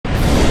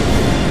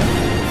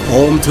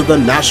home to the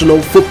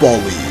National Football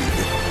League,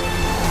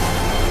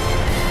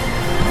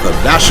 the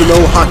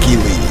National Hockey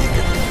League,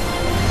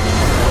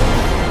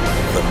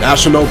 the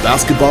National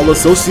Basketball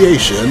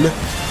Association,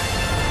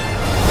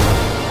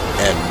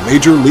 and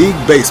Major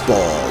League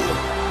Baseball.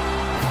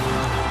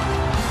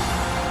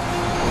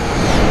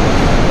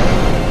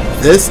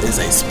 This is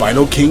a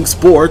SpinoKing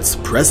Sports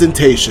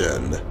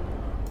presentation.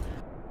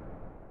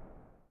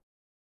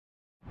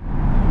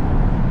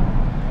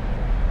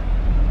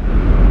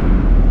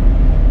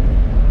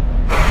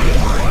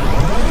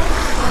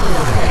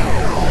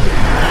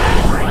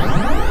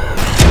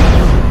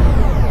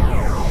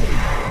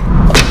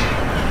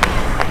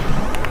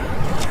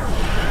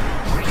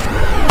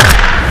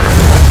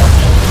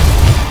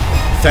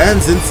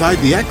 Fans inside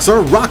the X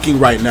are rocking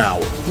right now,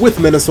 with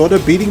Minnesota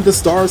beating the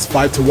Stars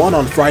 5-1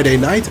 on Friday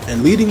night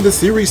and leading the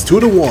series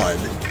 2-1.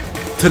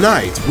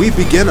 Tonight, we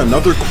begin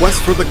another quest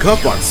for the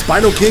Cup on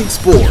SpinoKing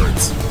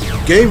Sports.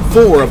 Game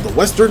 4 of the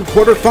Western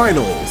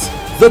quarterfinals,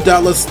 the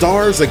Dallas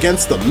Stars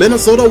against the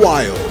Minnesota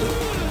Wild.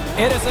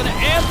 It is an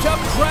amped-up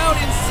crowd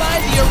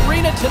inside the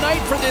arena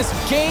tonight for this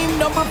game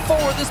number 4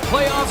 of this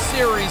playoff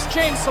series.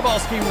 James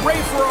Cebulski,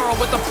 Ray Ferraro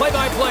with the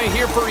play-by-play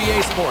here for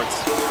EA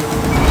Sports.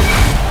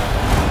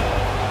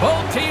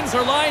 Both teams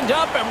are lined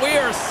up, and we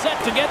are set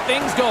to get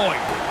things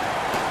going.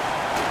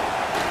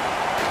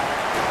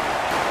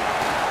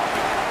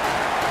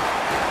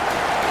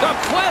 The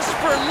quest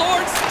for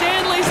Lord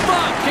Stanley's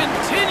Buck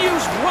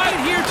continues right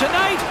here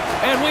tonight,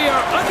 and we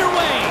are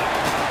underway.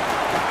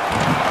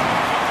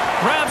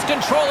 Grabs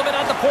control of it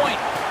at the point.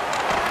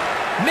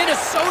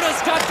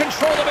 Minnesota's got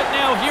control of it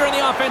now here in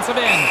the offensive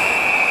end.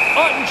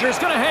 Ottinger's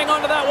going to hang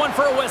on to that one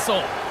for a whistle.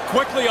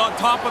 Quickly on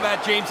top of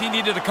that, James, he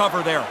needed a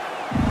cover there.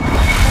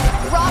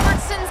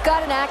 Robertson's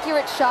got an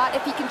accurate shot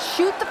if he can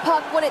shoot the puck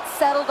when it's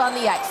settled on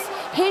the ice.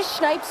 His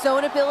snipe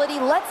zone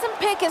ability lets him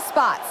pick his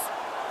spots.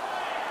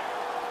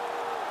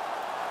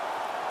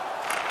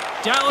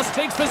 Dallas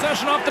takes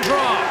possession off the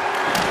draw.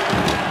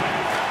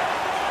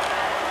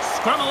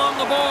 Scrum along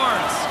the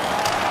boards.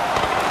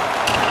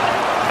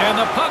 And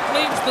the puck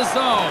leaves the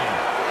zone.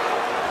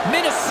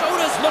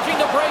 Minnesota's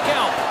looking to break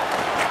out.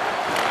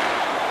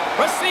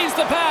 Receives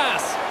the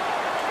pass.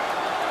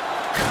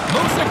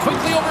 Moves it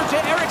quickly over to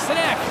Eriksson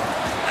Ek.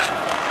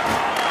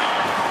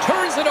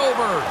 Turns it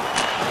over.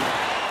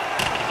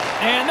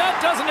 And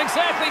that doesn't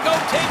exactly go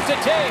tape to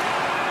tape.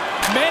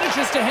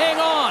 Manages to hang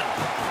on.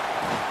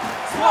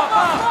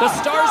 The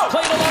Stars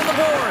played along the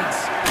boards.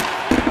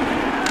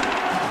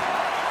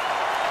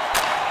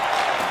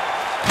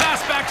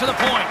 Pass back to the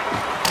point.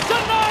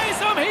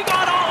 Denies him. He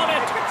got all of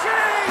it.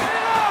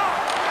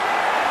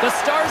 The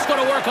Stars go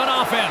to work on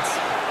offense.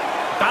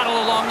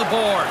 Battle along the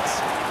boards.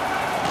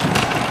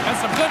 And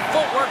some good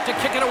footwork to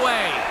kick it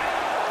away.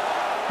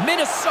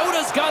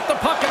 Minnesota's got the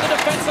puck in the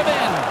defensive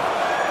end.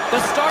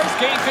 The Stars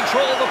gain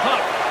control of the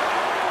puck.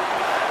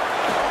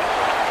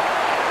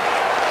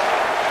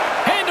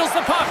 Handles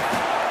the puck.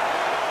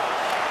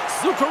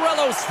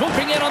 Zuccarello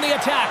swooping in on the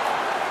attack.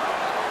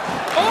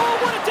 Oh,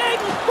 what a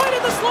dangle! Right in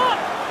the slot!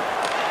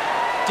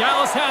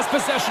 Dallas has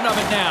possession of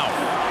it now.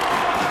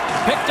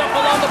 Picked up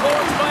along the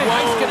boards by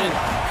Heiskanen.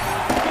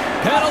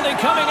 Penalty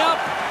coming up.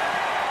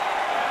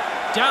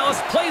 Dallas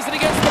plays it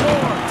against the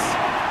boards.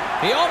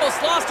 He almost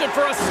lost it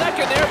for a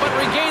second there, but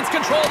regains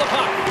control of the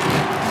puck.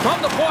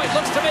 From the point,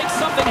 looks to make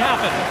something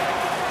happen.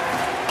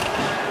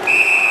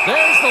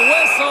 There's the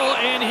whistle,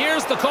 and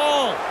here's the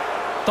call.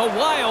 The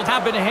Wild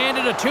have been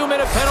handed a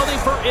 2-minute penalty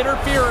for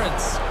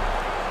interference.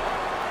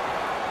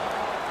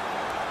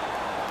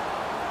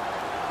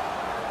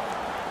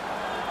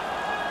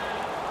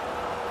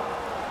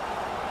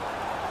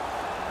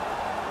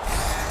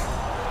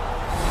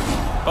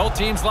 Both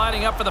teams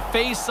lining up for the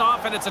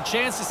face-off, and it's a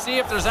chance to see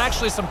if there's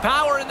actually some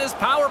power in this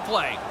power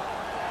play.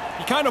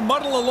 You kind of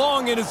muddle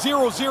along in a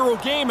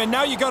 0-0 game, and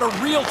now you got a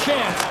real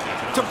chance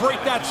to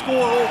break that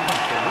score open.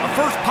 A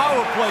first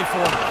power play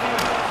for them.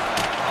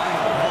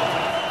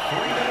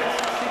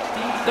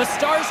 The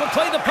Stars will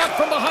play the puck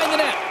from behind the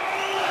net.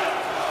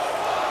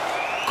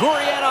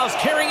 Gurianov's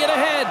carrying it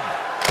ahead.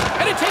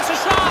 And he takes a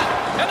shot,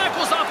 and that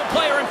goes off a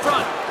player in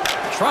front.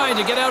 Trying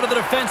to get out of the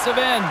defensive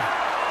end.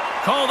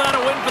 Call that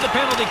a win for the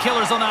penalty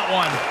killers on that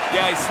one.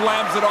 Yeah, he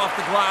slams it off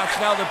the glass.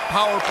 Now the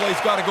power play's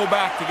got to go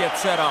back to get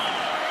set up.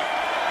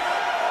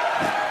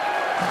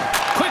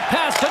 Quick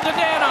pass to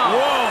Dodano.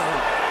 Whoa!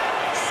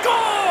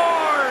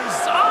 Scores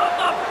on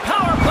the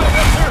power play,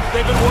 Richard.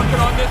 They've been working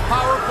on this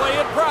power play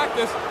in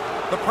practice.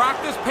 The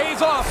practice pays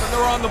off, and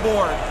they're on the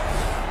board.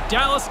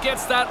 Dallas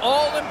gets that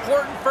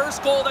all-important first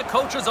goal that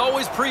coaches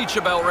always preach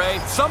about, Ray.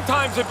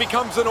 Sometimes it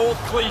becomes an old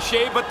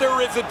cliche, but there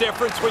is a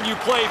difference when you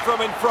play from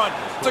in front.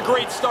 It's a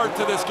great start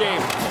to this game.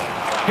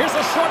 Here's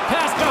a short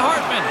pass to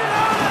Hartman.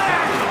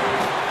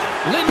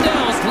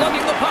 Lindell's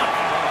lugging the puck.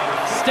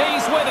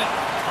 Stays with it.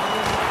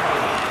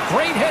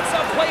 Great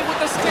heads-up play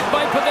with the stick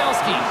by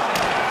Pavelski.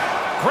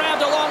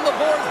 Grabbed along the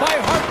boards by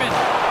Hartman.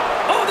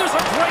 Oh, there's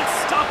a great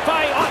stop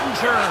by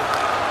Ottinger.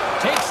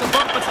 Takes a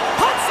bump, but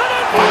puts it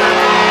in.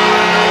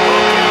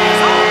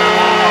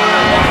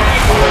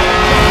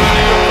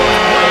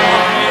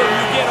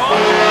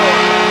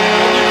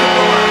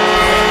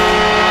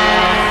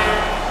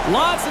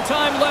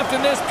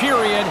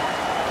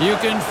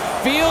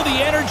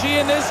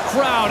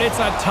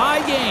 a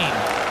tie game.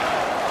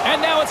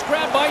 And now it's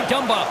grabbed by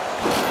Dumba.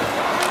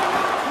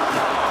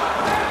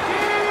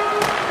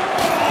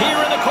 Here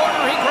in the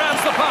corner, he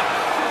grabs the puck.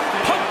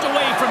 Poked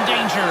away from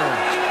danger.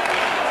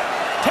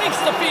 Takes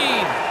the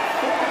feed.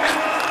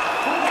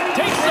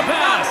 Takes the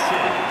pass.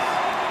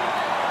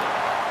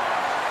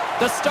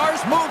 The Stars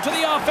move to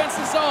the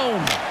offensive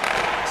zone.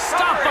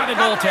 Stopped by the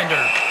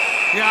goaltender.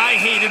 Yeah, I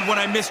hate it when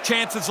I miss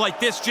chances like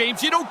this,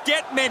 James. You don't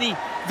get many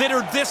that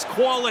are this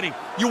quality.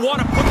 You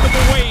want to put them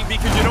away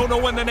because you don't know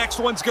when the next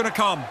one's going to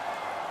come.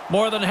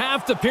 More than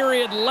half the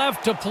period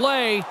left to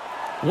play.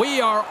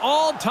 We are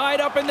all tied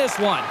up in this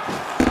one.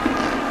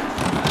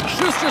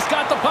 Schuster's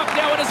got the puck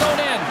now in his own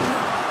end.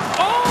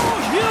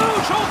 Oh,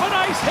 huge open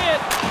ice hit.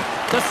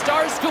 The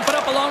Stars scoop it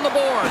up along the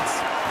boards.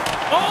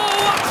 Oh,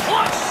 a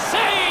clutch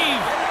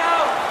save.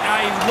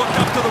 He looked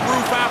up to the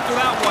roof after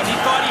that one. He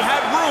thought he had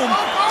room.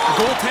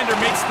 The goaltender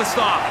makes the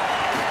stop.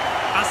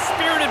 A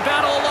spirited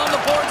battle along the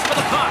boards for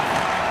the puck.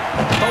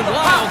 The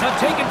Wild have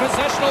taken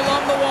possession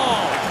along the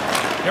wall.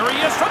 Here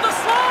he is from the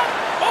slot.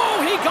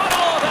 Oh, he got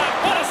all of that.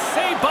 What a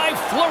save by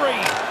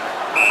Fleury.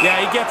 Yeah,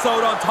 he gets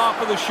out on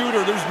top of the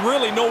shooter. There's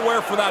really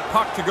nowhere for that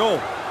puck to go.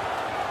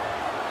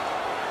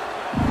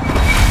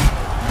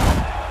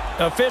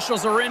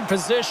 Officials are in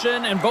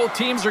position, and both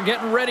teams are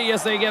getting ready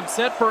as they get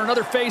set for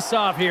another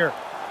face-off here.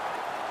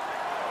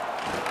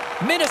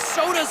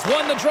 Minnesota's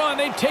won the draw, and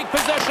they take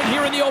possession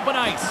here in the open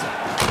ice.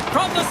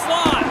 From the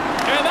slot,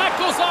 and that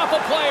goes off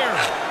a player.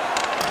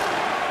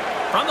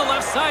 From the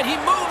left side, he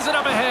moves it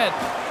up ahead.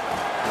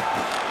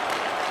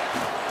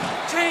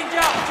 Change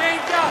up.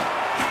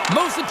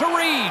 Moves it to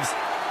Reeves.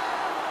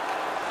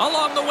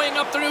 Along the wing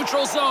up the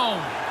neutral zone.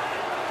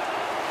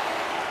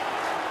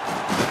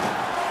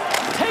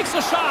 Takes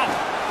a shot.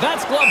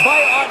 That's gloved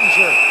by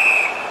Ottinger.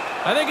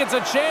 I think it's a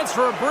chance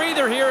for a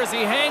breather here as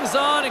he hangs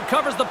on and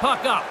covers the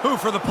puck up. Who,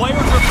 for the players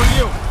or for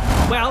you?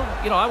 Well,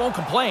 you know, I won't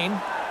complain.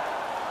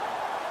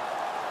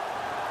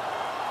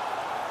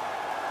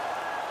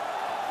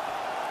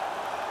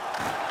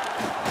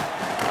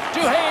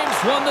 Duhaime's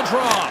won the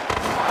draw.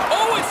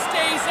 Oh, it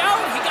stays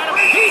out. He got a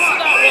piece of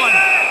that one.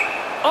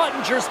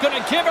 Ottinger's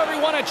going to give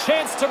everyone a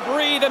chance to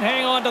breathe and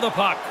hang on to the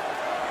puck.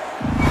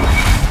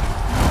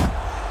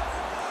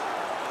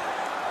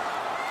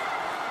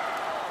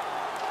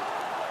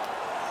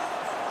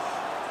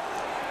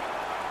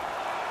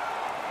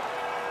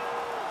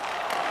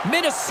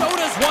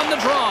 Minnesota's won the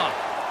draw.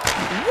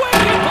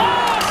 Way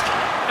lost!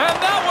 And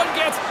that one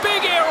gets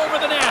big air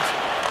over the net.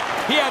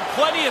 He had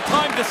plenty of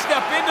time to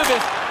step into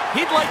this.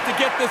 He'd like to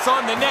get this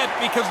on the net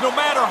because no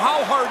matter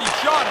how hard he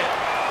shot it,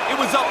 it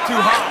was up too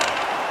high.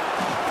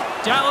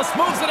 Dallas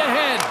moves it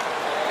ahead.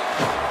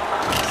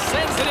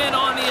 Sends it in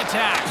on the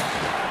attack.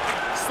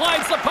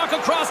 Slides the puck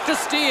across to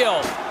Steele.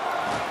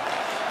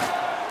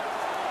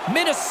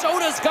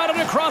 Minnesota's got it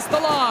across the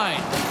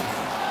line.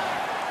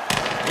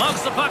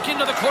 Loves the puck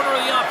into the corner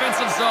of the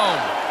offensive zone.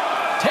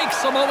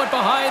 Takes a moment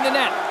behind the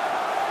net.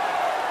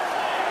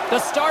 The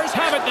Stars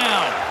have it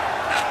now.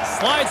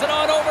 Slides it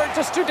on over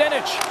to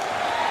Studenic.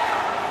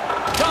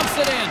 Dumps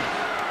it in.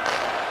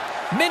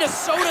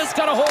 Minnesota's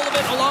got a hold of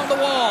it along the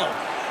wall.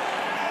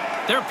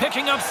 They're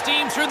picking up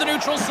steam through the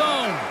neutral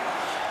zone.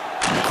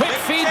 Quick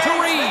feed to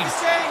Reeves.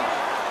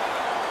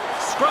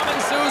 Scrum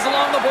ensues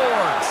along the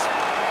boards.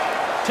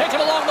 Taken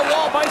along the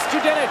wall by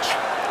Studenic.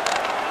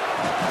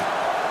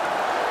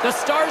 The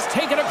Stars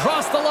take it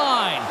across the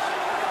line.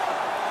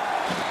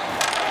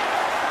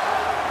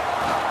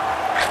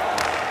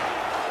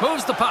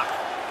 Moves the puck.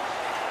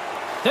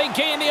 They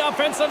gain the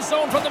offensive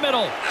zone from the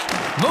middle.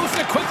 Moves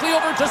it quickly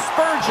over to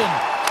Spurgeon.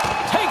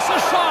 Takes a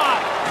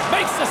shot.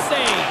 Makes the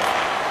save.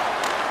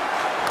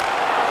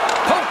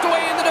 Poked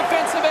away in the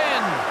defensive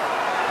end.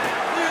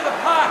 Near the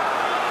puck.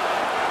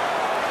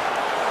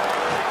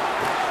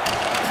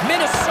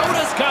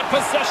 Minnesota's got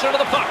possession of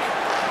the puck.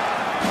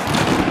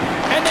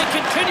 And they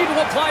continue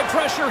to apply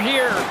pressure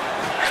here.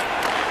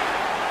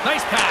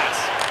 Nice pass.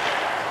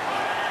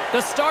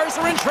 The Stars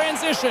are in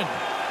transition.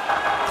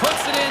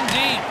 Puts it in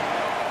deep.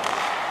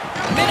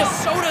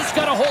 Minnesota's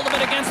got a hold of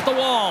it against the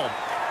wall.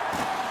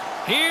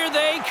 Here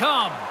they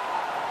come.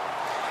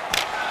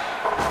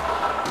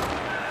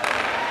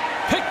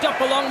 Picked up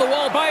along the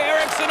wall by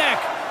Eriksson-Ek.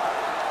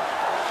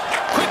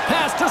 Quick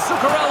pass to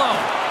Zuccarello.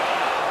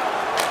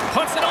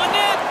 Puts it on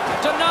net.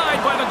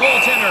 Denied by the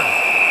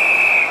goaltender.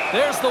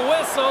 There's the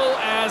whistle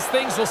as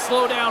things will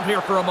slow down here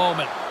for a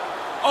moment.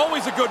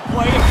 Always a good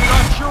play. If you're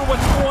not sure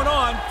what's going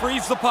on,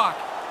 freeze the puck.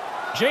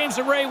 James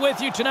and Ray with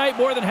you tonight.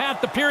 More than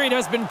half the period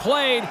has been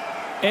played.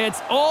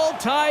 It's all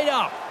tied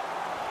up.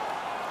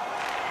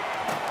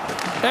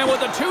 And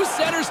with the two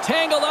centers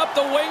tangled up,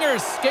 the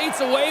winger skates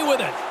away with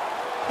it.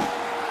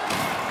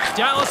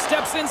 Dallas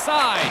steps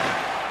inside.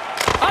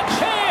 A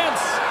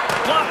chance!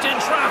 Blocked in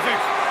traffic.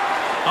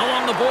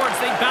 Along the boards,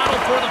 they battle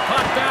for the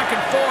puck back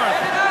and forth.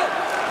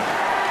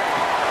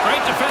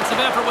 Great defensive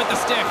effort with the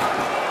stick.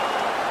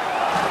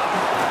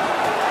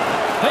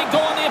 They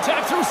go on the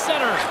attack through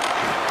center.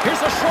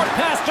 Here's a short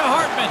pass to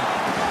Hartman.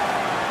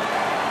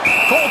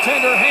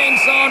 Goaltender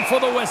hangs on for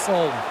the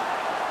whistle.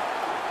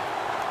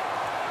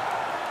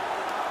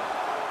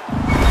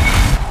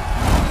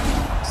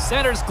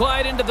 Centers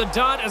glide into the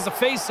dot as the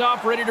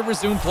face-off ready to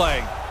resume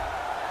play.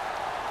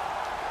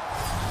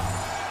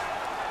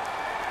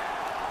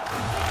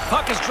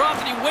 Puck is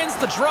dropped and he wins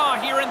the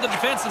draw here in the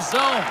defensive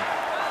zone.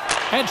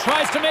 And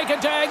tries to make a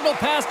diagonal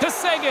pass to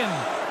Seguin.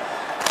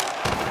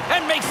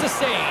 And makes the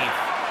save.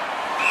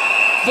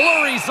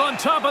 Fleury's on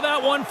top of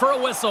that one for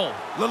a whistle.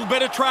 Little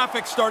bit of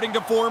traffic starting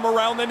to form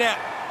around the net.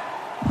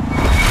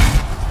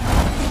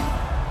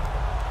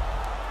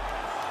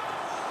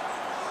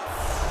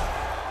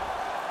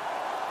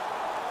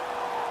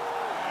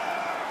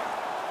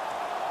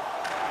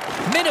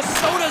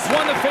 Minnesota's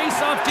won the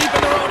face-off deep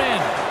in their own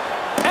end.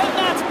 And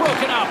that's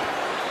broken up.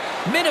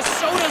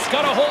 Minnesota's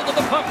got a hold of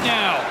the puck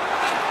now.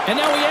 And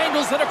now he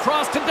angles it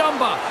across to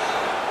Dumba.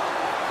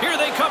 Here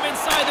they come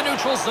inside the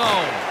neutral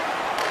zone.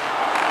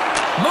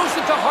 Moves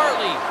it to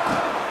Hartley.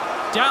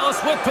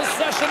 Dallas with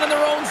possession in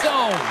their own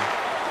zone.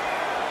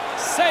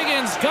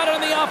 Seguin's got it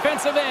on the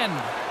offensive end.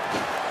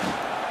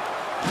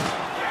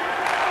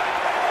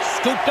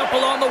 Scooped up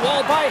along the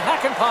wall by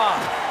Hakanpää.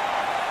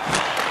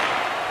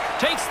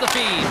 Takes the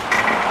feed.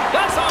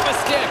 That's off a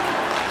stick.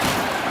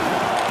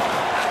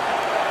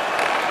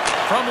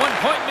 From one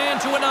point man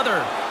to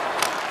another.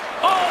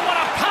 Oh, what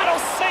a paddle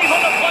save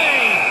on the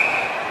play.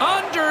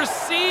 Under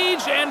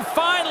siege and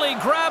finally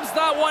grabs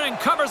that one and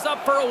covers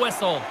up for a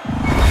whistle.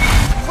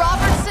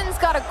 Robertson's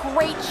got a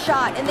great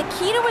shot, and the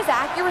key to his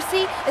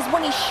accuracy is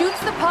when he shoots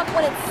the puck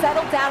when it's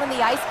settled down on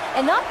the ice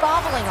and not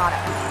bobbling on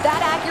it.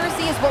 That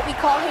accuracy is what we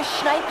call his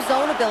snipe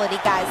zone ability,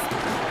 guys.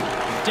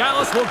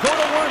 Dallas will go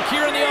to work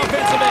here in the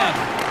offensive end.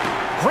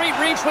 Great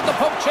reach with the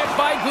poke check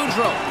by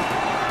Goudreau.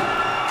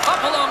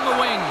 Up along the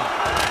wing.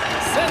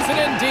 Sends it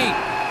in deep.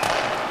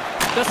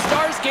 The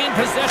Stars gain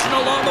possession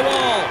along the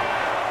wall.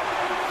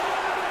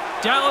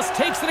 Dallas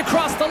takes it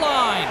across the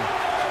line.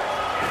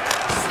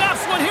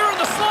 Snaps one here in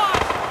the slot.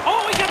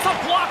 Oh, he gets a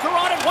blocker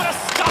on it. What a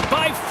stop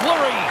by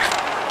Fleury.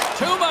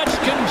 Too much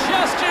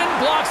congestion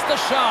blocks the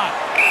shot.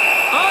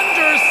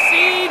 Under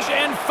siege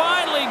and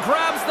finally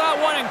grabs that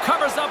one and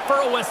covers up for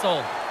a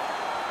whistle.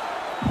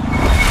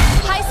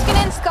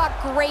 Heiskanen's got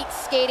great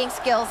skating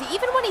skills,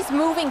 even when he's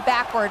moving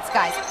backwards,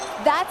 guys.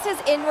 That's his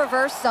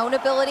in-reverse zone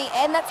ability,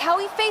 and that's how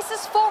he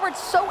faces forward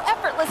so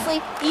effortlessly,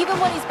 even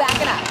when he's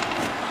backing up.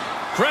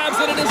 Grabs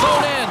it in his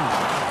own end.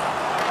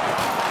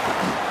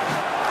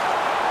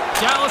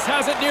 Dallas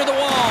has it near the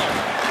wall.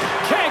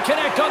 Can't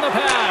connect on the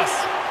pass.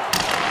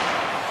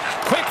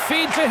 Quick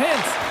feed to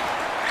Hintz.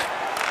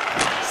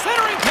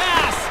 Centering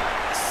pass.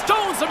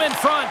 Stones him in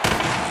front.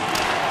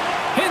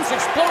 Hintz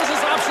explores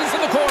his options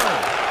in the corner.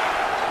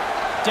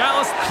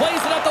 Dallas plays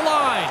it at the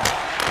line.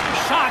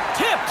 Shot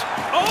tipped.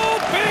 Oh,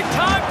 big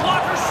time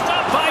blocker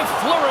stopped by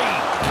Fleury.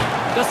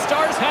 The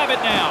Stars have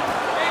it now.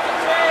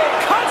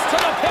 Cuts to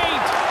the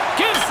paint.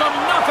 Gives them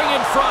nothing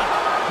in front.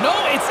 No,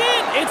 it's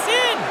in. It's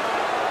in.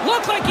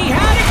 Looked like he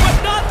had it, but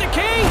not the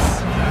case.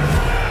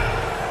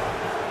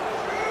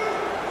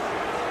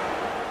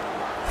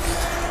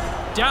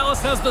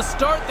 Dallas has the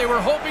start they were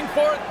hoping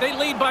for. They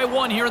lead by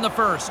 1 here in the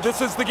first.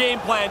 This is the game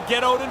plan.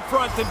 Get out in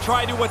front and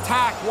try to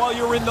attack while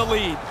you're in the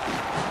lead.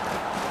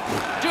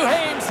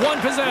 Duhaime's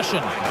won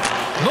possession.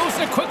 Moves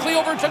it quickly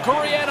over to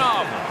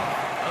Gurianov.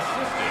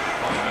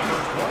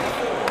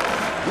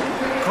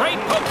 Great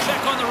poke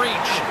check on the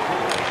reach.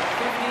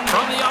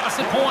 From the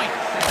opposite point.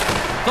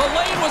 The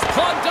lane was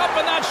plugged up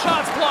and that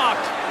shot's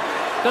blocked.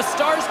 The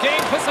Stars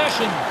gain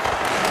possession.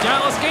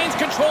 Dallas gains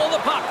control of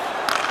the puck.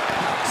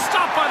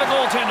 Stopped by the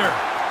goaltender.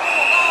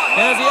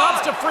 As he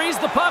opts to freeze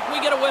the puck, we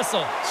get a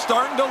whistle.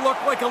 Starting to look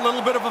like a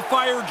little bit of a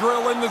fire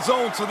drill in the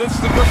zone, so this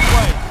is a good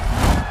play.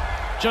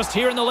 Just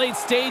here in the late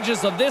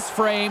stages of this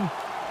frame,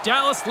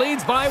 Dallas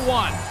leads by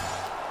 1.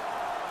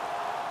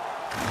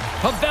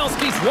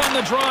 Pavelski's won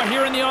the draw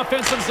here in the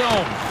offensive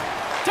zone.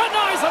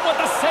 Denies him with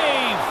the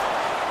save.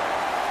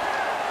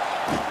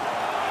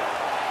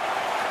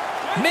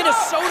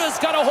 Minnesota's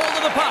got a hold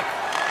of the puck.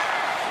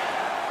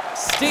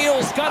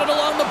 Steele's got it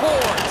along the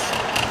boards.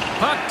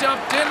 Puck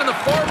dumped in and the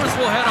forwards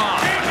will head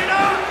off.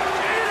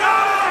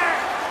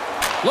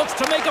 Looks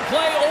to make a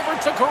play over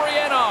to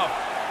Gurianov.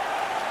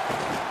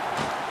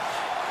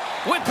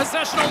 With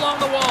possession along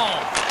the wall.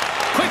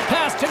 Quick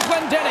pass to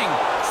Glendening.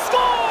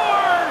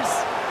 Scores!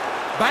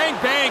 Bang,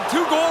 bang.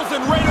 2 goals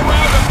in right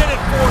around a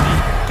minute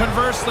 40.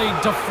 Conversely,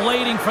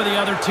 deflating for the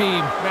other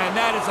team. Man,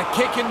 that is a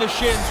kick in the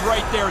shins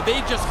right there.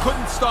 They just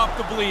couldn't stop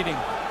the bleeding.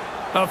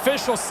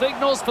 Official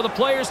signals for the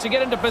players to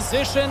get into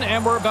position,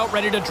 and we're about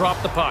ready to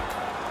drop the puck.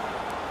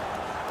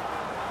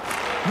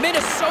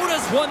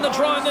 Minnesota's won the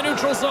draw in the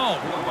neutral zone.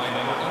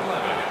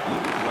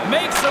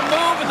 Makes a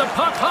move, and the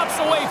puck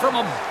hops away from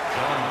him.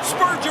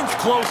 Spurgeon's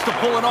close to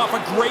pulling off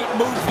a great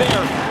move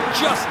there.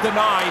 Just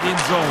denied in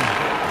zone.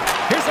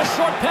 Here's a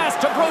short pass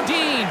to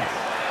Brodin.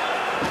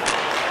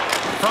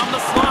 From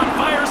the slot,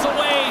 fires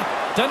away.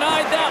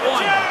 Denied that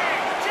one.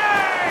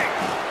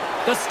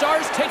 The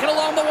Stars take it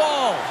along the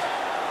wall.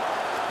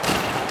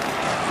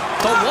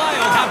 The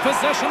Wild have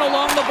possession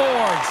along the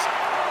boards.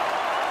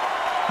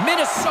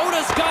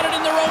 Minnesota's got it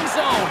in their own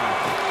zone.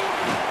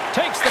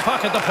 Takes the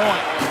puck at the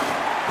point.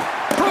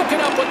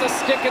 Broken up with the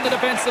stick in the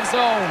defensive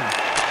zone.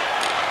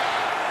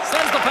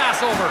 Sends the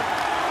pass over.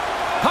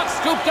 Puck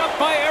scooped up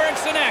by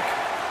Eriksson Ek.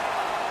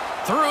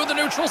 Through the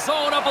neutral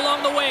zone, up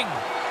along the wing.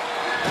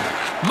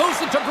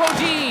 Moves it to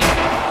Brodin.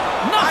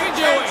 Nothing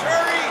doing.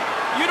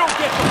 You don't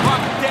get the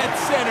puck dead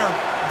center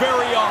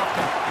very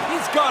often.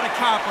 He's got to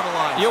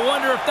capitalize. You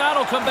wonder if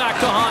that'll come back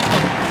to haunt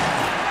him.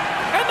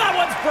 And that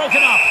one's broken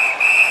up.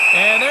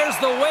 And there's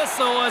the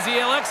whistle as he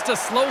elects to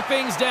slow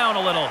things down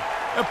a little.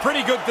 A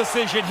pretty good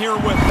decision here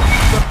with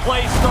the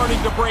play starting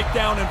to break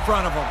down in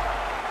front of him.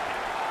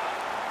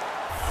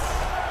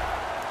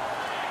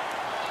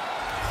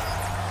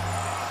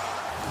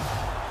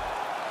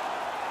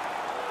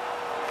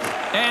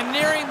 And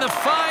nearing the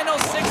final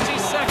 60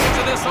 seconds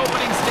of this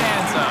opening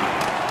stanza.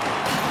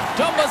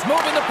 Dumba's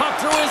moving the puck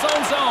through his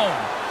own zone.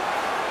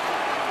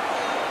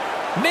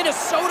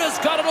 Minnesota's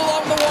got it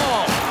along the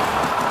wall.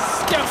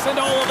 Steps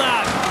into all of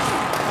that.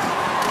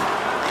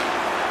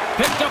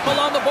 Picked up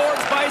along the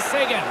boards by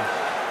Seguin.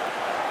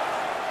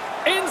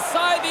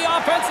 Inside the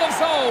offensive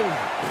zone.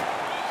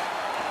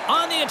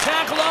 On the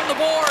attack along the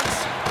boards.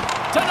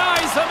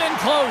 Denies them in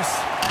close.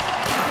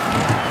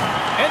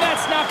 And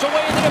that's knocked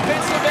away in the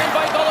defensive end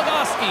by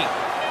Goligoski.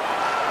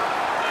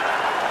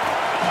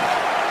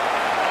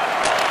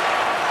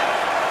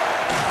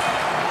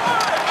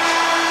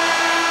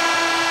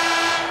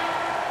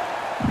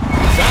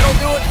 That'll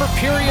do it for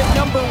period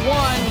number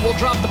 1. We'll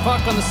drop the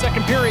puck on the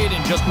second period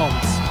in just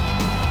moments.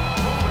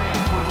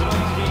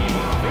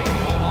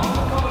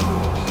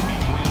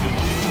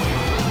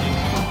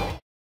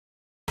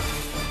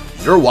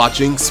 You're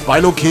watching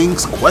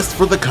SpinoKing's Quest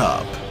for the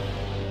Cup.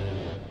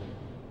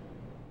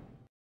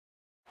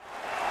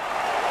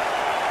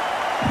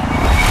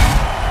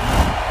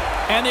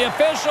 And the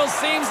official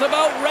seems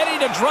about ready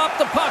to drop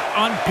the puck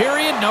on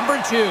period number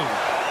 2.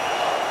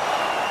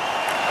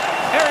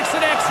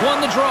 Eriksson Ek won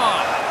the draw.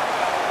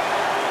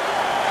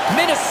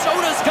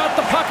 Minnesota's got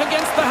the puck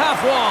against the half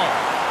wall.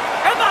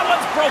 And that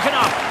one's broken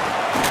up.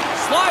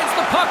 Slides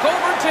the puck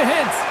over to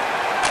Hintz.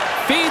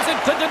 Feeds it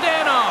to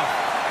Dadonov.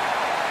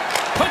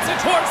 Puts it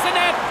towards the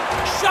net.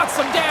 Shuts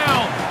him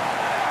down.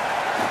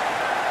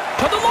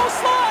 To the low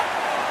slot.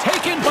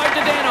 Taken by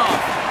Dadonov.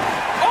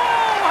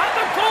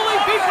 The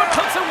goalie beat but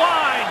puts it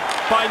wide.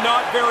 By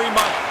not very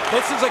much.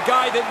 This is a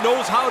guy that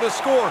knows how to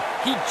score.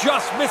 He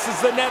just misses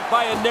the net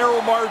by a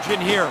narrow margin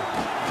here.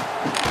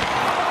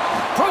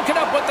 Broken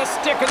up with the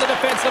stick in the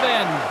defensive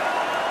end.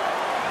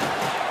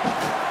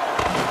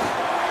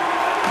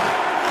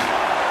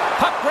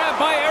 Puck grab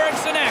by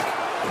Eriksson Ek.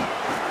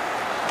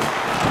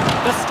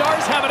 The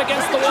Stars have it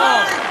against the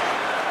wall.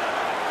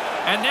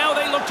 And now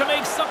they look to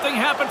make something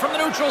happen from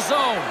the neutral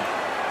zone.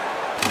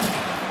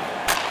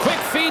 Quick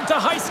feed to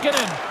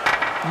Heiskanen.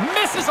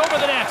 Misses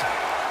over the net.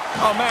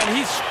 Oh, man,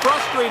 he's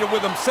frustrated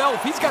with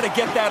himself. He's got to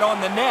get that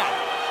on the net.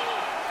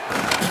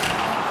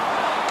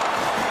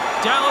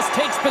 Dallas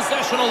takes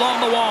possession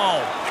along the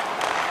wall.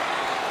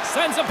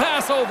 Sends a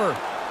pass over.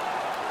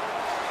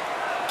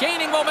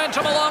 Gaining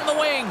momentum along the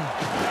wing.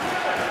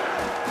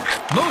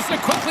 Moves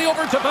it quickly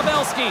over to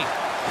Pavelski.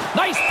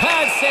 Nice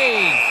pad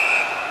save.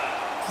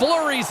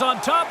 Flurries on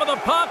top of the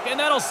puck, and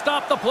that'll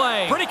stop the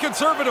play. Pretty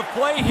conservative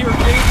play here,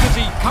 James, as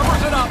he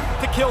covers it up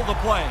to kill the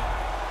play.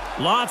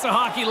 Lots of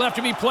hockey left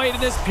to be played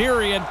in this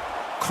period.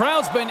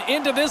 Crowd's been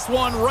into this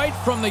one right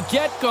from the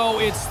get-go.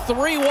 It's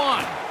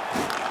 3-1.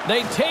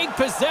 They take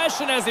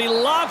possession as he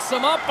locks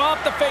them up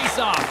off the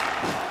face-off.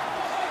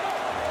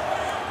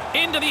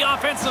 Into the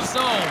offensive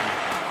zone.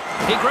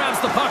 He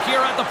grabs the puck here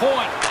at the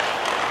point.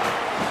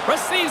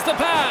 Receives the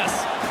pass.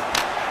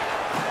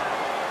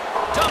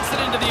 Dumps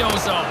it into the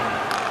O-zone.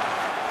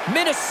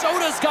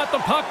 Minnesota's got the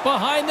puck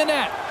behind the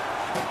net.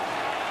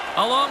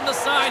 Along the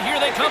side, here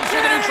they come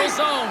through the neutral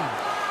zone.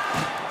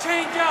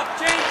 Change up,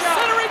 change up.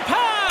 Centering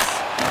pass,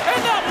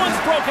 and that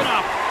one's broken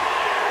up.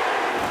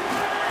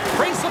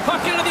 Brings the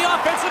puck into the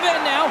offensive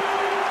end now.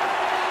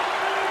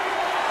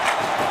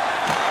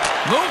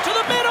 Move to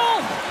the middle.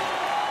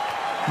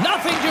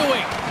 Nothing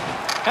doing.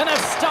 And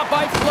that's stopped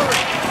by Fleury.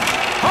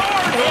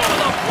 Hard hit of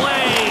the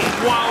play.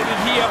 Wow, did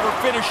he ever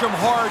finish him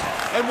hard.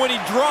 And when he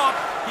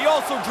dropped, he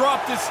also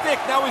dropped his stick.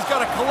 Now he's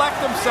got to collect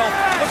himself.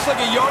 Looks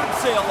like a yard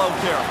sale out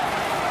there.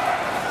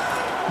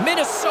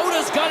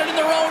 Minnesota's got it in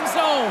their own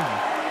zone.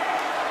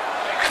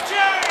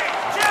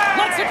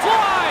 Lets it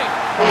fly.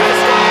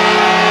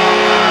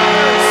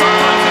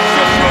 Sometimes it's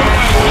just your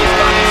night. He's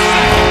got his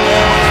second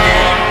goal of the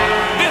game.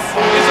 This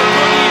is a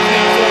good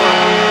evening for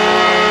him.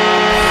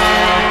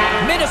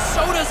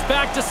 Minnesota's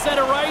back to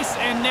center ice,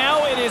 and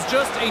now it is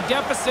just a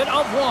deficit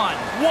of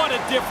 1. What a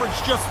difference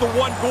just the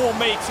one goal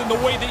makes in the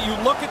way that you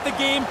look at the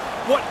game,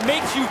 what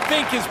makes you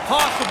think is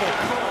possible.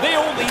 They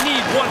only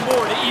need one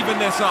more to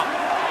even this up.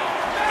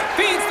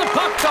 Feeds the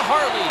puck to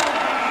Harley.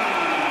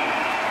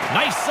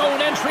 Nice zone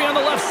entry on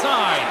the left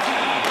side.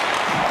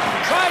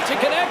 Tried to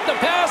connect the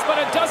pass, but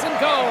it doesn't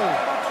go.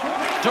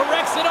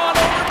 Directs it on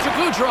over to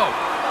Goudreau.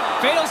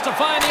 Fails to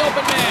find the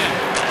open man.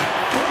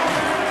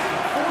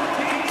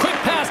 Quick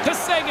pass to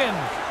Seguin.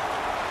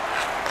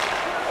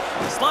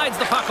 Slides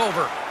the puck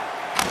over.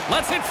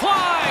 Lets it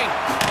fly.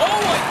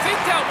 Oh, I think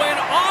that went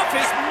off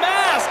his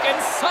mask and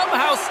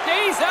somehow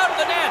stays out of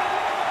the net.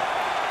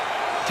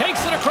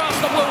 Takes it across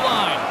the blue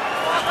line.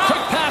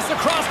 Quick pass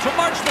across to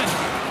Marchman.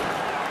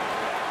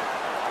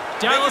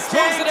 Dallas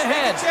moves it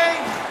ahead.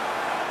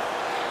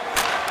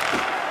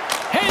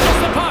 Handles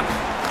the puck.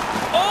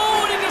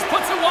 Oh, and he just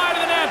puts it wide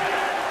of the net.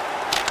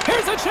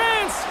 Here's a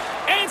chance.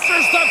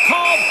 Answers the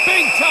call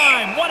big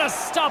time. What a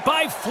stop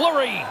by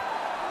Fleury.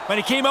 But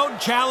he came out and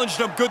challenged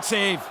him. Good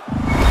save.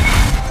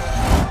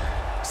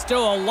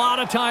 Still a lot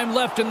of time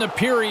left in the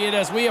period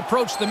as we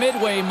approach the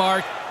midway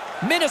mark.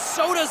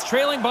 Minnesota's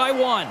trailing by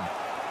 1.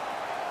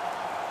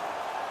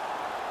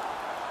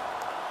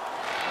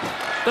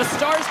 The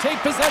Stars take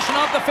possession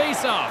off the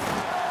faceoff.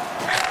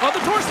 On the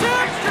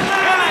doorstep,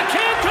 and they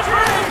can't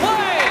convert the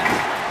play.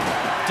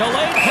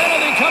 Delayed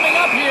penalty coming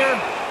up here.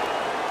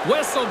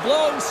 Whistle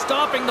blown,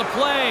 stopping the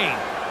play.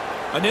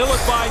 An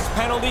ill-advised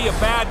penalty, a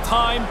bad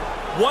time.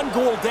 1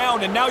 goal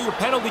down, and now your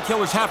penalty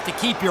killers have to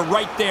keep you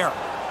right there.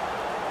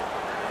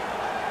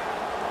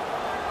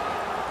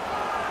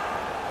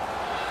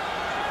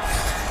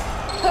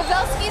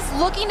 Pavelski's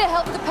looking to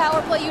help the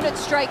power play unit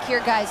strike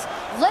here, guys.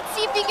 Let's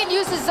see if he can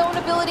use his zone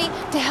ability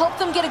to help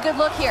them get a good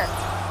look here.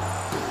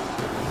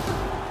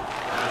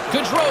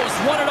 Gaudreau's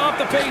won it off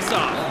the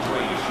faceoff.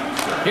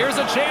 Here's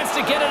a chance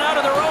to get it out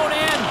of their own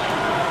end,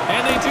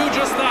 and they do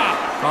just that.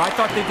 I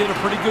thought they did a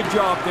pretty good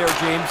job there,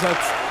 James.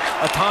 That's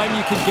a time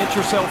you can get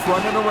yourself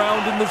running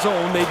around in the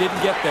zone. They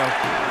didn't get there.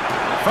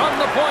 From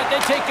the point,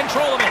 they take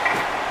control of it.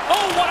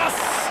 Oh, what a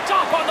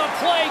stop on the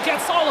play.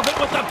 Gets all of it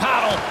with the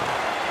paddle.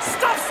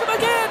 Stops him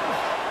again.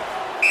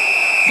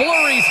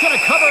 Fleury's going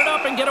to cover it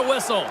up and get a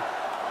whistle.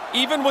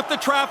 Even with the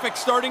traffic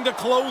starting to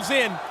close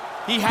in,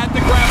 he had to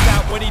grab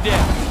that when he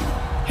did.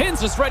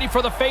 Hintz is ready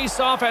for the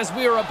face-off as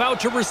we are about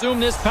to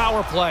resume this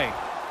power play.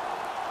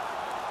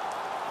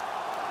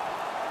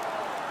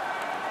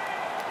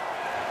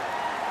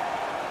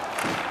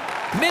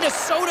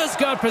 Minnesota's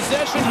got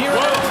possession here at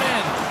their own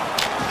end.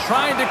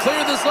 Trying to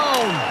clear the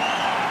zone.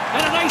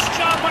 And a nice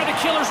job by the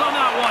Killers on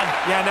that one.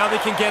 Yeah, now they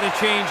can get a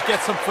change,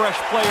 get some fresh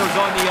players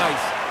on the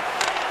ice.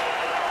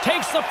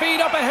 Takes the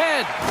feed up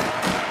ahead.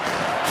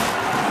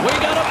 We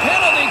got a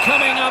penalty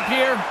coming up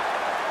here.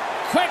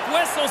 Quick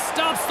whistle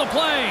stops the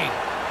play.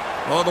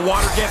 Well, the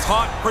water gets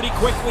hot pretty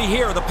quickly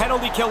here. The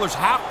penalty killers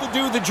have to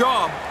do the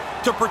job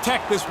to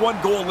protect this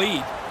 1-goal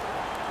lead.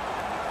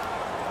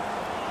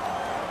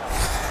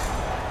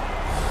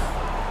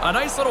 A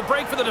nice little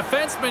break for the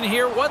defenseman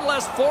here. One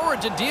less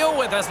forward to deal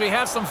with as we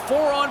have some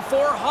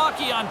 4-on-4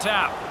 hockey on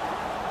tap.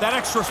 That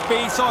extra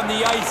space on the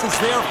ice is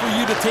there for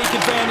you to take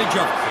advantage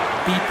of.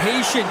 Be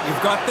patient.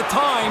 You've got the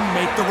time.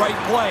 Make the right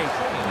play.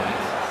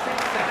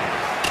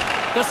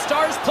 The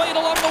Stars played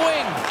along the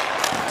wing.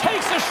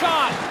 Takes a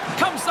shot.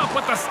 Comes up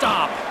with the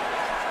stop.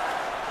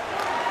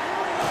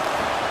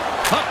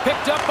 Puck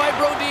picked up by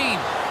Brodin.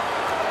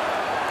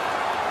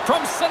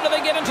 From center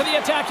they get into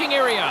the attacking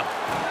area.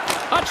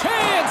 A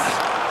chance!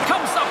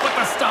 Comes up with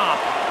the stop.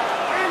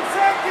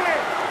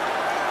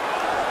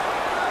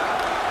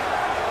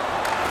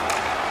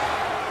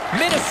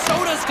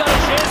 Minnesota's got a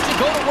chance to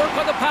go to work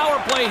on the power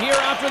play here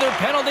after their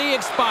penalty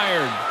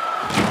expired.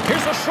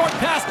 Here's a short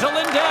pass to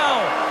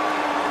Lindell.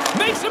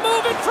 Makes a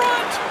move in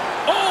front.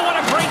 Oh,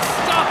 what a great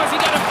stop as he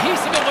got a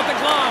piece of it with the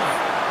glove.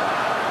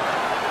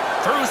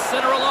 Through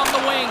center along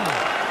the wing.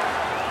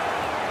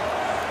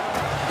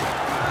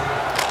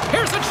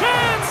 Here's a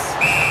chance.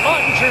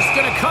 Ottinger's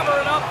going to cover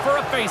it up for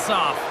a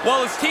face-off.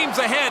 While his team's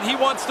ahead, he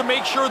wants to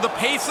make sure the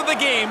pace of the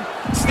game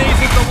stays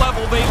at the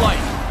level they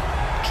like.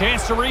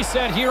 Chance to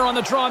reset here on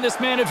the draw on this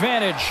man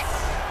advantage.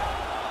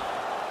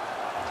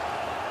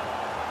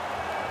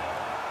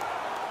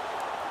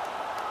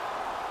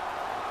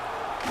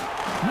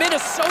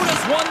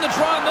 Minnesota's won the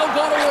draw and they'll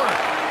go to work.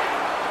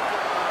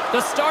 The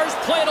Stars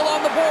play it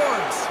along the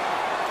boards.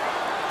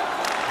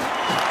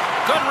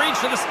 Good reach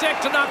to the stick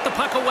to knock the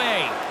puck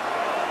away.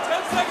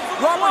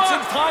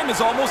 Robertson's time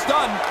is almost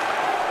done.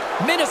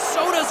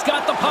 Minnesota's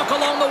got the puck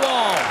along the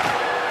wall.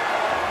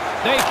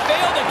 They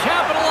fail to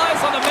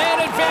capitalize on the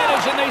man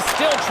advantage, and they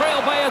still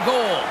trail by a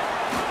goal.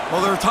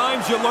 Well, there are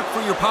times you look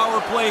for your power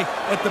play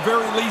at the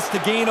very least to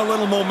gain a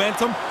little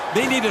momentum.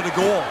 They needed a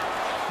goal.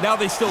 Now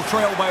they still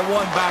trail by 1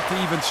 back to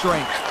even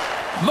strength.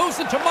 Moves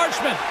it to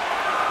Marchman.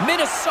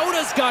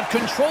 Minnesota's got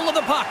control of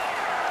the puck.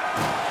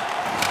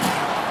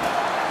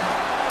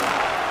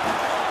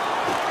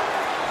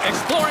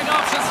 Exploring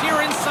options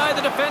here inside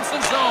the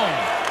defensive zone.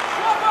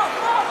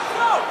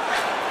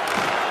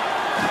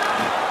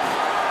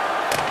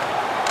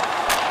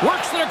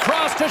 Works it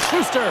across to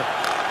Schuster.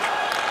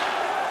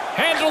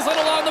 Handles it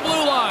along the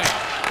blue line.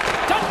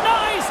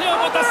 Denies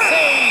him with the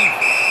save.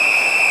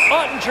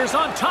 Ottinger's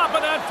on top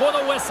of that for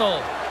the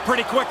whistle.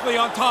 Pretty quickly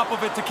on top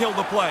of it to kill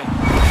the play.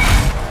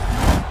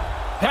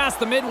 Past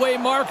the midway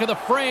mark of the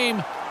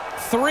frame,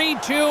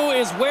 3-2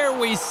 is where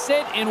we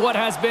sit in what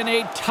has been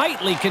a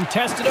tightly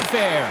contested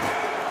affair.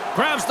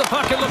 Grabs the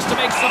puck and looks to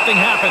make something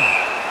happen.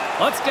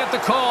 Let's get the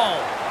call.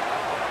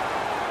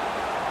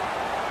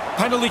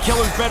 Penalty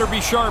killers better be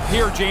sharp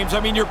here, James. I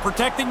mean, you're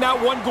protecting that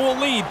 1-goal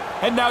lead,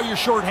 and now you're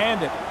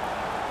shorthanded.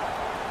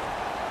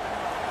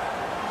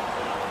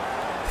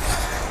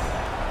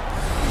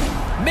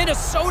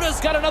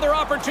 Minnesota's got another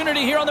opportunity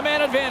here on the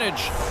man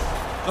advantage.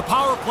 The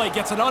power play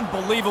gets an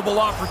unbelievable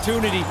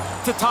opportunity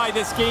to tie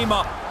this game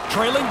up.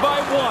 Trailing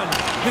by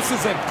 1. This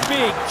is a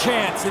big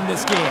chance in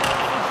this game.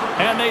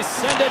 And they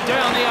send it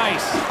down the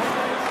ice.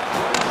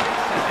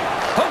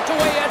 Poked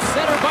away at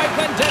center by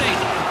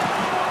Glendening.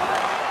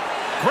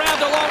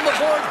 Grabbed along the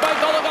boards by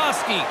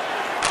Goligoski.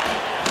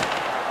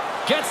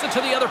 Gets it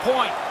to the other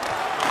point.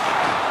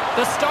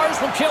 The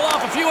Stars will kill off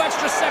a few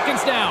extra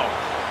seconds now.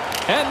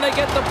 And they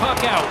get the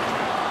puck out.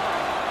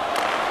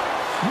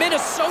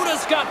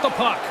 Minnesota's got the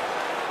puck.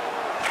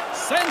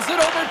 Sends it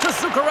over to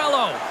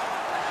Zuccarello.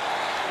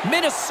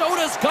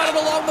 Minnesota's got it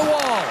along the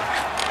wall.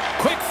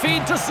 Quick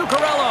feed to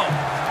Zuccarello.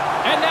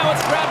 And now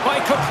it's grabbed by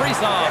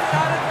Kaprizov.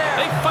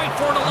 They fight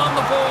for it along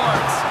the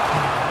boards.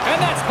 And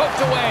that's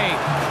poked away.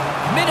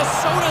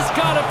 Minnesota's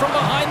got it from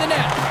behind the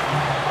net.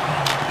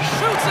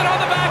 Shoots it on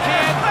the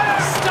backhand.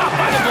 Stopped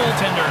by the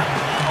goaltender.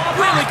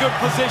 Really good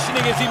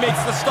positioning as he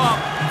makes the stop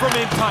from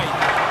in tight.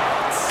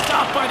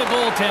 Stopped by the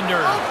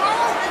goaltender.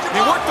 They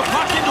work the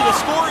puck into a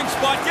scoring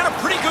spot, get a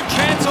pretty good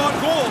chance on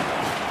goal.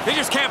 They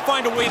just can't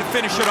find a way to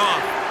finish it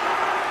off.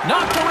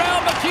 Knocked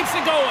around, but keeps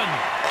it going.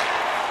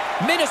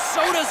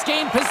 Minnesota's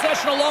gained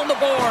possession along the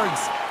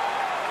boards.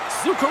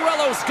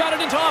 Zuccarello's got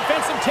it into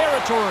offensive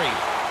territory.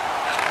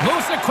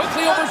 Moves it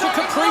quickly over to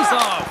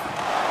Kaprizov.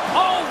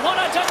 Oh,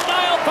 what a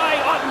denial by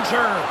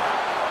Ottinger.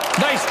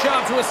 Nice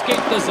job to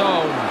escape the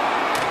zone.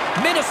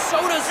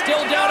 Minnesota's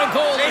still down a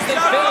goal as they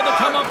fail to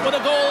come up with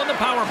a goal in the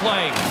power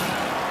play.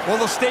 Well,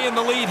 they'll stay in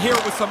the lead here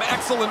with some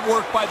excellent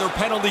work by their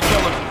penalty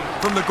killer.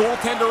 From the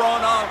goaltender on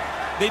out,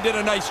 they did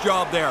a nice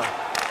job there.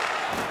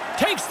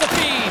 Takes the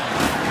feed.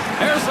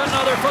 There's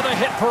another for the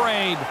hit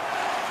parade.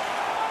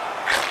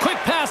 Quick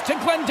pass to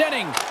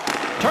Glendening.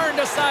 Turned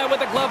aside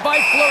with a glove by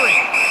Fleury.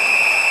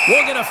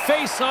 We'll get a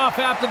face-off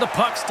after the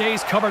puck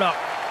stays covered up.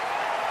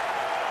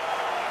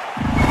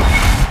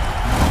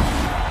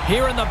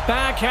 Here in the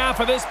back half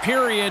of this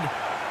period,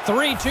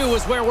 3-2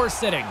 is where we're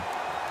sitting.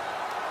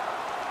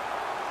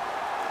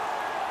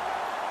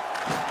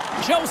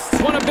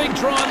 Josts won a big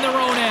draw on their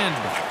own end.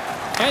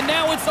 And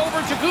now it's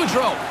over to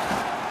Goudreau.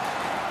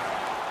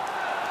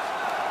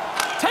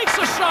 Takes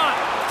a shot,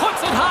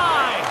 puts it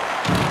high.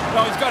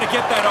 No, he's got to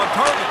get that on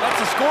target.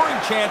 That's a scoring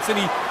chance, and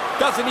he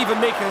doesn't even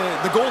make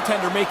the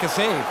goaltender make a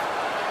save.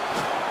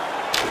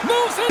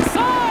 Moves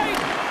inside,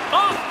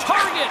 off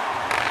target.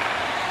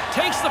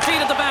 Takes the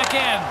feed at the back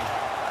end.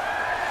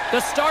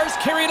 The Stars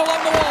carry it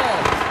along the wall.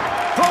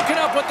 Broken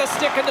up with the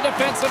stick in the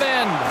defensive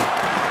end.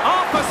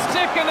 Off a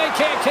stick and they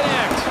can't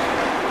connect.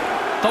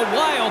 The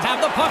Wild have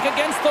the puck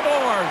against the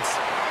boards.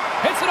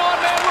 It's an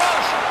on-man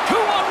rush.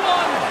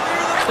 2-on-1.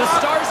 The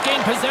Stars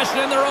gain possession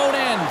in their own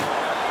end.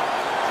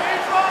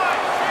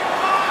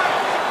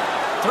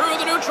 Through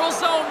the neutral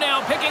zone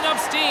now, picking up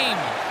steam.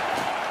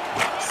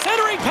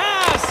 Centering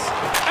pass.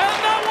 And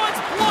that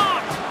one's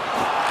blocked.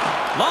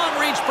 Long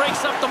reach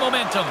breaks up the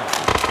momentum.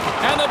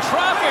 And the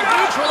traffic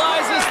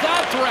neutralizes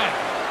that threat.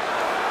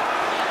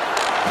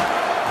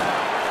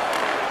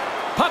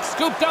 Puck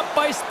scooped up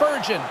by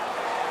Spurgeon.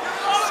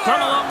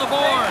 Scrum along the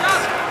boards.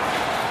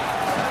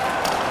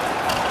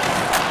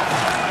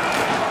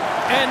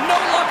 And no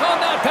luck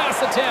on that pass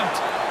attempt.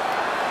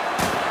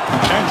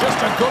 And just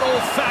a good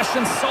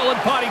old-fashioned solid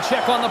body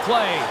check on the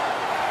play.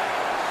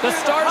 The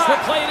Stars will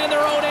play it in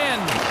their own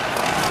end.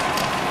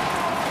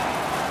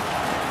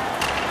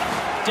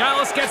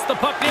 Dallas gets the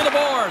puck near the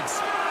boards.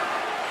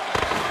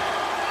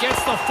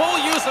 Gets the full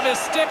use of his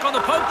stick on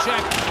the poke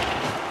check.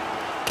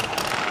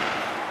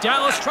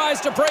 Dallas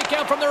tries to break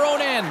out from their own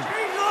end.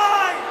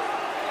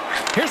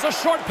 Here's a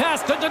short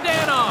pass to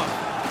Dadonov.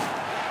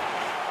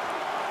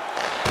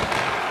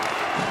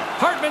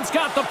 Hartman's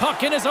got the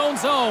puck in his own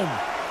zone.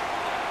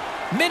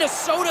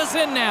 Minnesota's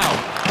in now.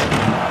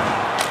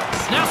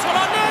 Snaps one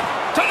on net.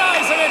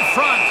 Denies it in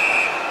front.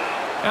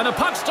 And the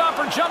puck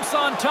stopper jumps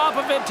on top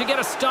of it to get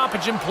a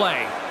stoppage in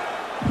play.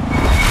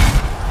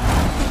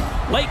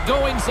 Late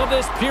goings of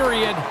this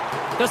period.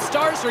 The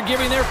Stars are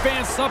giving their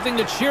fans something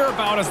to cheer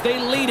about as they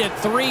lead it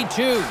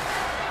 3-2.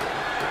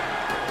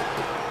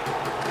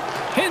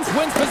 Hintz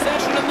wins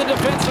possession in the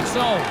defensive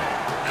zone.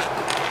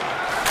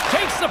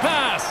 Takes the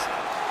pass.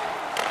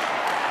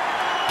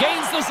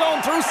 Gains the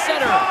zone through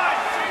center.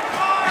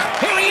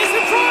 Here he is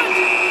in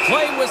front.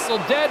 Play whistle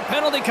dead.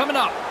 Penalty coming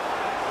up.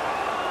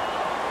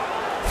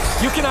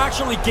 You can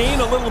actually gain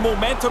a little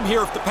momentum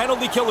here if the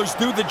penalty killers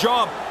do the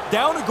job.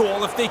 Down a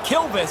goal, if they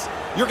kill this,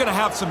 you're going to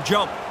have some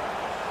jump.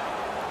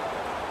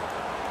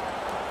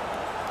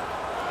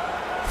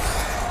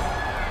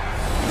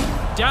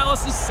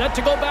 Dallas is set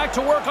to go back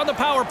to work on the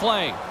power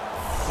play.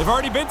 They've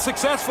already been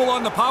successful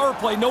on the power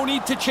play. No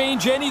need to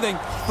change anything,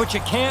 but you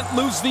can't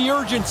lose the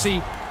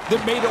urgency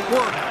that made it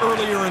work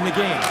earlier in the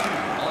game.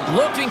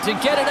 Looking to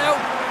get it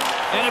out,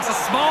 and it's a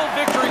small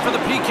victory for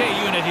the PK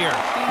unit here.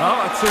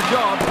 Well, it's their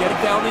job. Get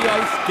it down the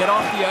ice, get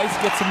off the ice,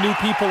 get some new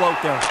people out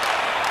there.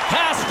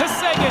 Pass to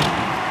Seguin.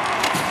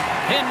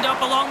 Pinned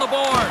up along the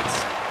boards.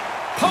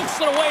 Pokes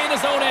it away in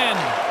his own end.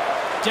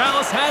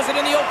 Dallas has it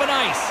in the open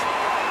ice.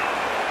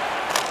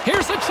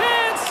 Here's a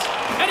chance.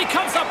 And he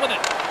comes up with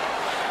it.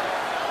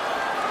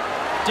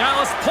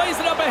 Dallas plays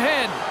it up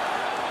ahead.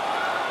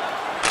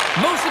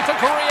 Moves it to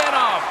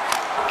Koreanov.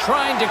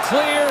 Trying to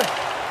clear.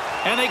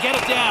 And they get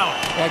it down.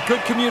 Yeah,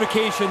 good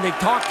communication. They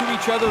talk to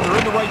each other. They're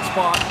in the right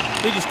spot.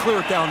 They just clear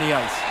it down the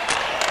ice.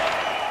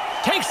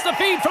 Takes the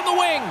feed from the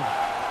wing.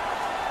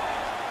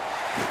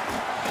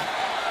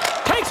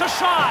 Takes a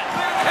shot.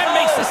 And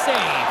makes the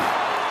save.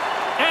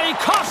 And he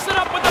coughs it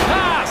up with the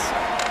pass.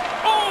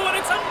 Oh, and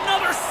it's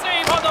another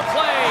save on the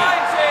play.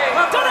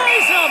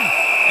 Denies him.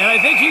 And I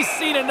think he's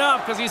seen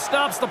enough because he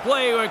stops the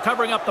play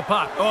covering up the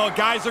puck. Oh,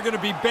 guys are going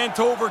to be bent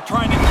over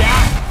trying to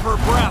gasp for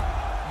breath.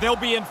 They'll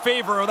be in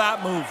favor of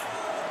that move.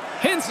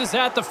 Hintz is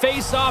at the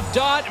face-off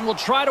dot and will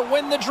try to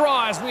win the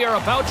draw as we are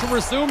about to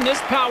resume this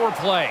power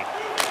play.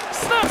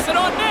 Snaps it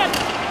on net.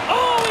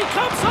 Oh, he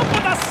comes up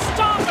with a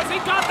stop as he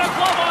got the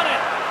glove on it.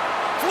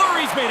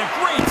 Fleury's made a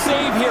great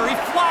save here. He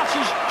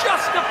flashes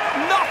just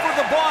enough of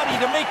the body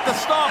to make the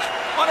stop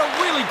on a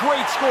really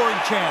great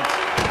scoring chance.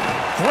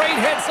 Great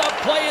heads-up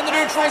play in the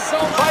neutral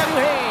zone by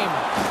Duhaime.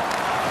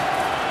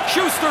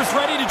 Schuster's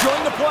ready to join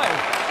the play.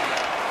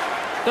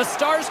 The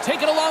Stars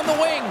take it along the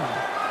wing.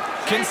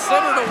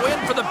 Considered a win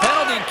for the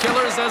penalty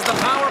killers as the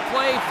power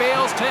play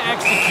fails to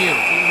execute.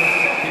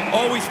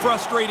 Always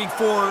frustrating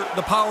for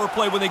the power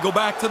play when they go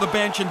back to the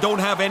bench and don't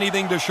have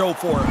anything to show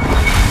for it.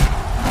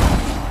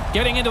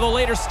 Getting into the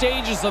later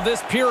stages of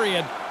this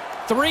period,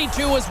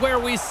 3-2 is where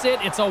we sit.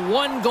 It's a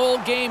one-goal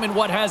game in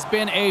what has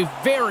been a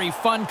very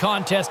fun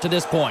contest to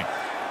this point.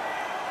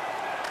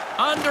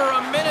 Under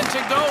a minute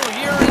to go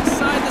here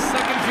inside the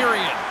second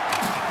period.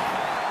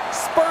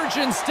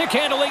 Spurgeon stick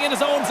handling in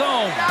his own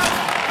zone.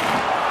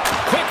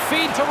 Quick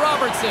feed to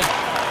Robertson.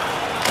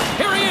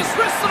 Here he is,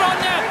 wristed on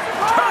net.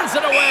 Turns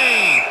it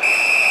away.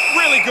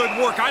 Really good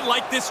work. I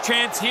like this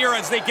chance here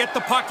as they get the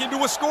puck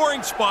into a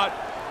scoring spot.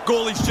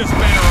 Goalie's just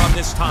better on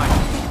this time.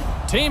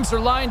 Teams are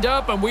lined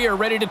up, and we are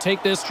ready to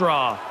take this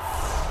draw.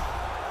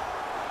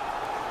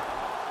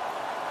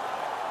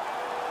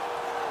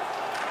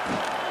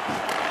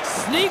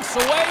 Sneaks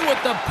away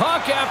with the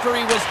puck after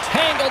he was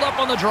tangled up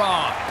on the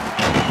draw.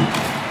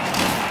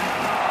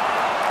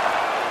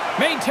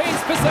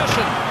 Maintains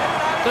possession.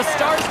 The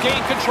Stars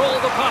gain control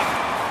of the puck.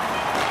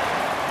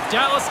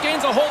 Dallas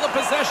gains a hold of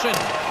possession.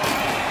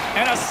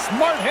 And a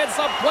smart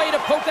heads-up play to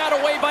poke that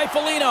away by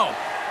Foligno.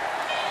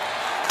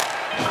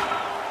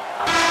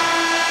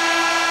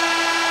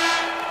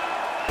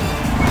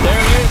 There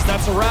it is.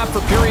 That's a wrap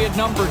for period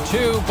number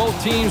 2.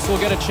 Both teams will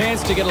get a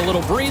chance to get a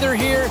little breather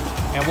here,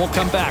 and we'll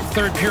come back.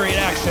 Third period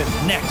action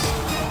next.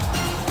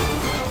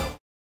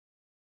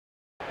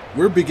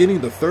 We're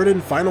beginning the third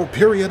and final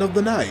period of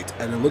the night,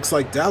 and it looks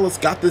like Dallas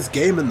got this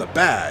game in the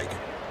bag.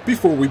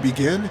 Before we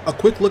begin, a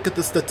quick look at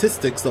the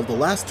statistics of the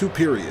last 2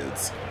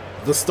 periods.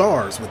 The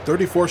Stars with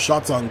 34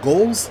 shots on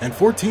goals and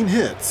 14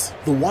 hits.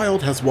 The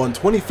Wild has won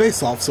 20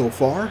 faceoffs so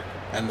far,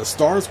 and the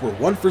Stars were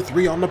 1 for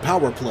 3 on the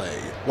power play,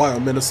 while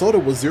Minnesota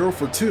was 0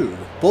 for 2.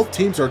 Both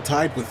teams are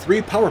tied with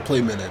 3 power play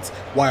minutes,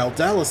 while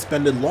Dallas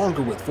spent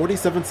longer with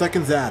 47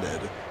 seconds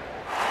added.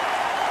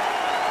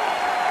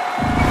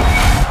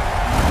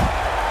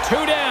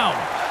 2 down,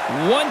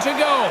 1 to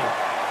go.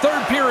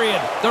 Third period,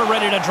 they're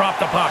ready to drop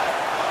the puck.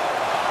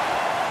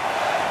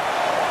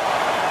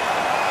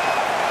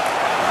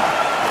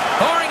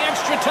 Barring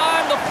extra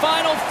time, the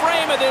final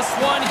frame of this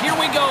one. Here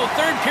we go.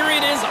 Third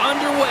period is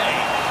underway.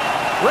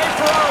 Ray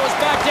Ferraro is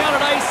back down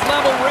at ice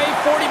level. Ray,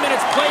 40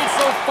 minutes played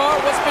so far.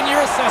 What's been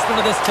your assessment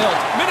of this tilt?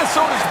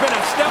 Minnesota's been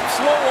a step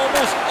slow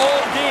almost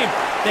all game.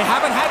 They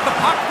haven't had the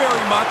puck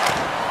very much.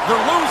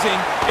 They're losing.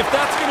 If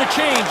that's going to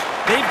change,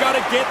 they've got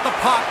to get the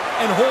puck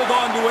and hold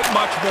on to it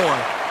much more.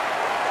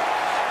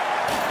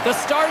 The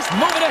Stars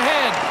move it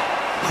ahead.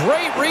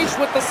 Great reach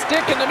with the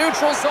stick in the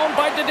neutral zone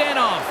by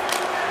Dadonov.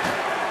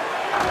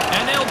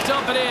 And they'll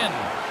dump it in.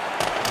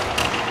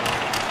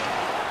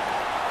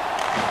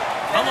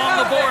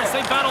 Along the boards,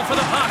 they battle for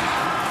the puck.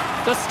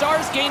 The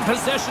Stars gain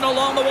possession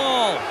along the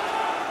wall.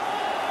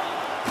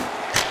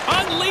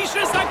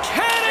 Unleashes a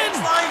cannon!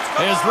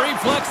 His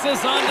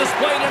reflexes on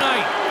display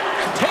tonight.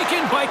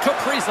 Taken by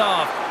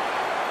Kaprizov.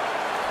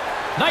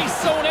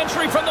 Nice zone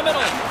entry from the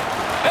middle.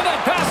 And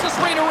that pass is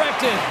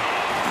redirected.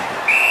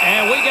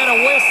 And we get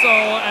a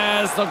whistle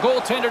as the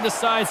goaltender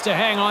decides to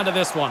hang on to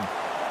this one.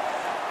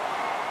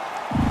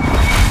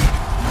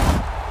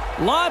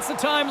 Lots of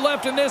time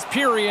left in this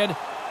period.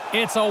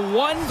 It's a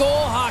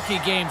one-goal hockey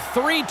game.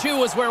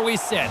 3-2 is where we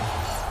sit.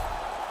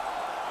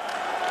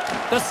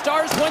 The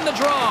Stars win the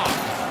draw.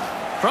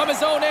 From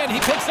his own end, he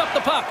picks up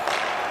the puck.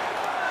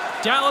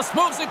 Dallas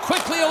moves it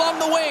quickly along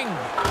the wing.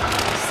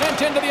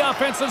 Sent into the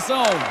offensive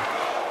zone.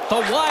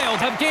 The Wild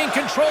have gained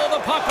control of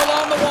the puck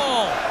along the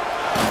wall.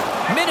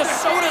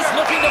 Minnesota's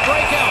looking to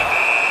break out.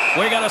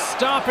 We got a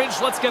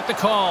stoppage. Let's get the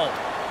call.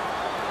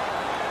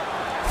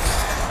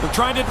 They're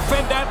trying to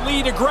defend that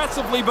lead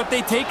aggressively, but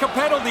they take a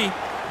penalty.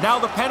 Now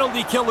the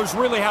penalty killers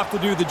really have to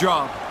do the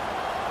job.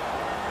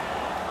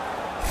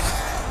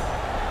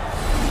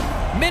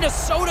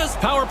 Minnesota's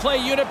power play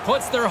unit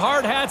puts their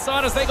hard hats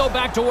on as they go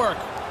back to work.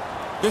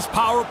 This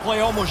power play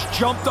almost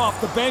jumped off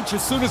the bench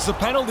as soon as the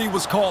penalty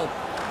was called.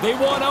 They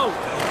want out.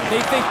 They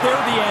think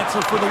they're the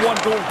answer for the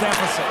one-goal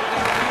deficit.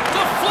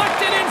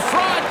 Deflected in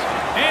front.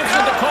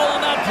 Answered the call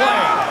on that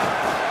play.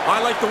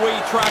 I like the way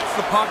he tracks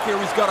the puck here.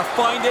 He's got to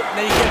find it, and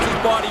then he gets his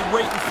body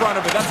right in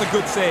front of it. That's a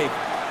good save.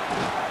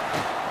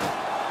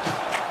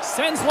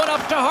 Sends one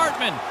up to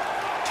Hartman.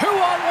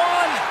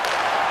 2-on-1.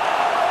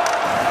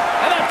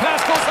 And that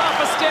pass goes off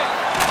a stick.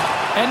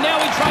 And now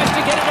he tries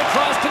to get it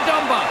across to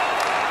Dumba.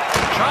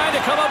 Trying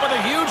to come up with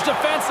a huge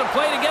defensive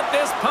play to get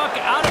this puck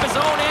out of his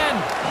own end.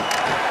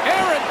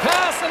 Errant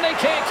pass, and they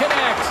can't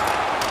connect.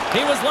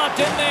 He was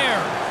locked in there.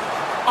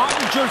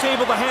 Ottinger's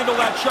able to handle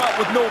that shot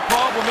with no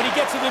problem, and he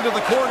gets it into the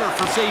corner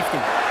for safety.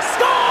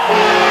 Score!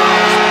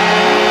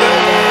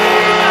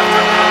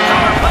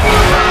 Power play.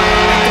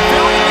 At the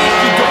very least,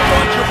 you don't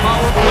want your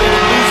power play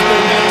to lose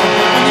momentum,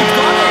 but when you've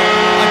got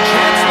a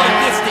chance like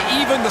this to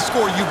even the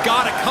score, you've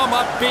got to come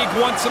up big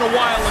once in a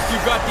while if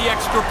you've got the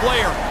extra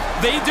player.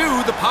 They do,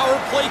 the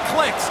power play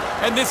clicks,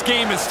 and this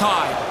game is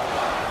tied.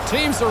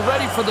 Teams are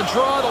ready for the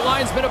draw. The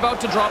linesman about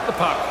to drop the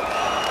puck.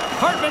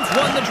 Hartman's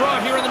won the draw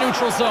here in the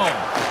neutral zone.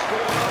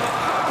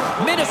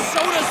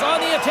 Minnesota's on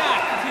the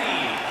attack.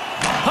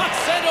 Puck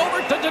sent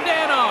over to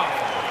Dadanoff.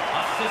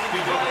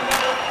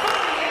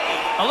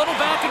 A little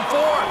back and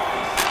forth.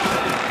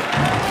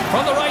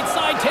 From the right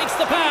side, takes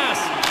the pass.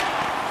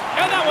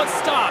 And that one's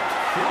stopped.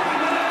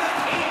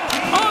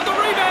 On the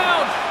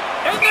rebound.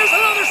 And there's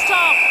another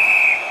stop.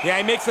 Yeah,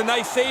 he makes a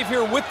nice save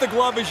here with the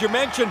glove, as you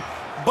mentioned,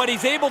 but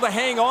he's able to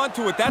hang on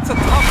to it. That's a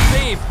tough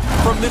save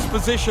from this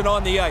position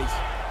on the ice.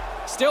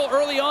 Still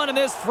early on in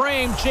this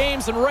frame,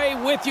 James and Ray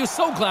with you.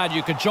 So glad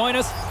you could join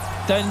us.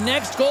 The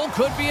next goal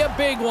could be a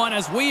big one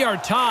as we are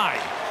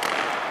tied.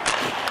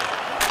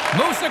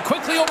 Moves it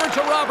quickly over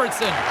to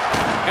Robertson.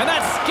 And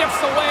that skips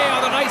away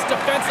on a nice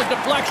defensive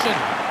deflection.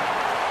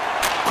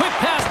 Quick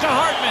pass to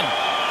Hartman.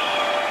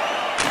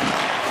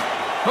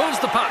 Moves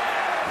the puck.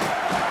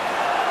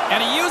 And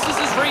he uses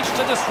his reach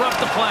to disrupt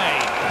the play.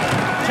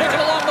 Taken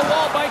along the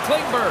wall by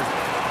Klingberg.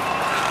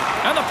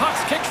 And the puck's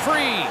kicked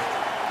free.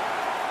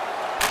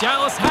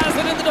 Dallas has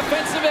it in the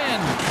defensive end.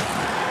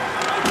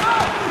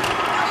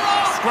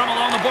 Scrum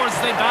along the boards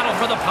as they battle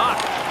for the puck.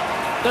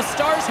 The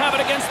Stars have it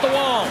against the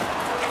wall.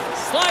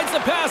 Slides the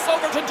pass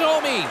over to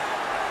Domi.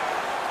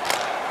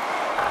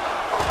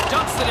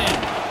 Dumps it in.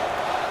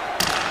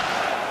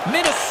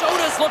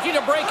 Minnesota's looking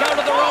to break out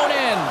of their own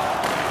end.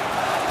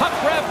 Puck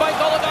grabbed by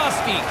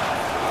Goligoski.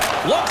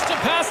 Looks to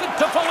pass it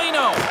to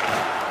Foligno.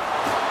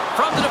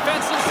 From the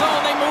defensive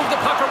zone, they move the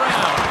puck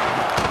around.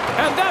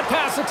 And that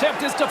pass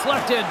attempt is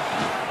deflected.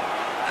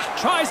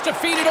 Tries to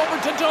feed it over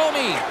to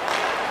Domi.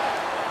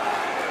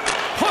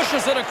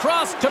 Pushes it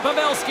across to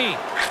Pavelski.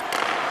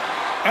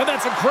 And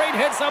that's a great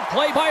heads-up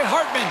play by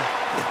Hartman.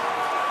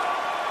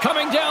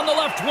 Coming down the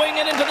left wing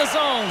and into the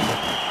zone.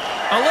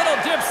 A little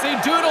dipsy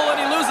doodle and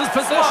he loses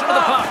possession of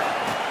the puck.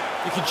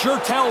 You can sure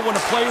tell when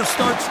a player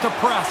starts to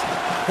press.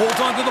 Holds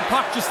onto the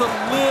puck just a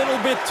little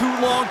bit too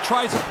long.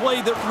 Tries a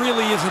play that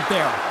really isn't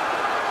there.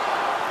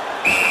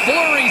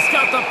 Fleury's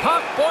got the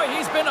puck. Boy,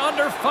 he's been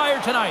under fire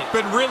tonight.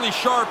 Been really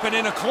sharp, and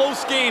in a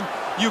close game,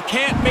 you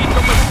can't make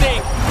a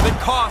mistake that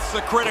costs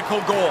a critical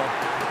goal.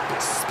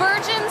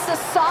 Spurgeon's a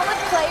solid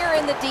player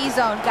in the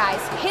D-zone, guys.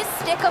 His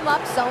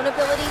stick-em-up zone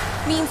ability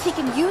means he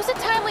can use a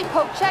timely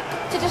poke check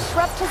to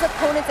disrupt his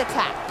opponent's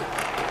attack.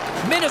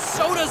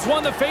 Minnesota's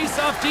won the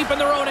face-off deep in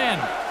their own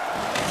end.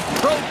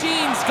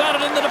 Brodin's got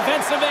it in the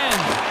defensive end.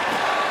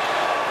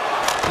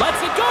 Lets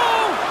it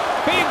go!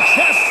 Big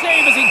chest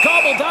save as he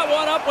gobbled that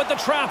one up with the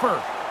trapper.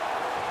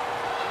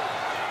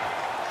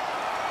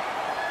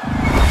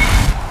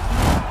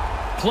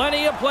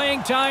 Plenty of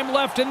playing time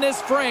left in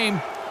this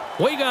frame.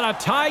 We got a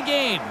tie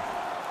game.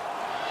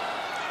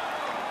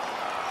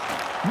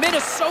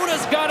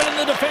 Minnesota's got it in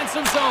the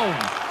defensive zone.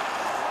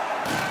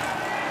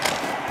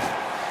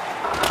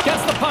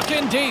 Gets the puck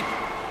in deep.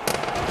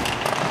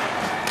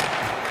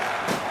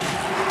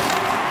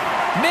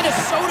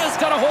 Minnesota's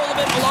got a hold of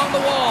it along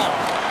the wall.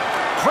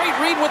 Great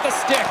read with the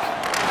stick.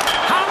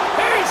 How he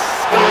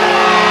scores!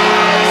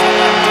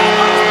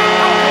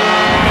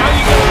 Now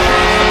you get a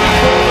chance to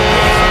control the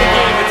pace of the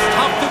game. It's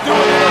tough to do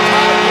it in a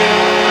tie game.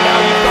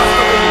 Now you've got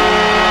the lead.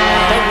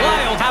 The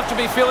Wild have to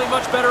be feeling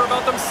much better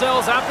about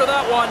themselves after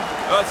that one.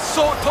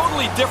 So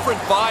totally different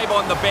vibe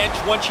on the bench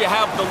once you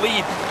have the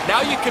lead.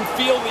 Now you can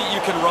feel that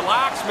you can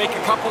relax, make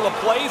a couple of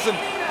plays, and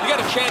you got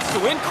a chance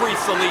to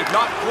increase the lead,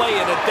 not play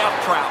in a death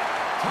trap.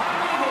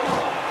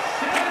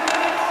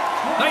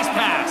 Nice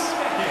pass.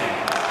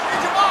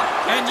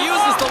 And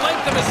uses the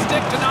length of his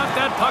stick to knock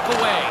that puck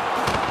away.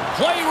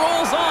 Play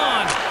rolls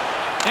on.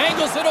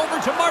 Angles it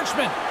over to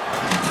Marchment.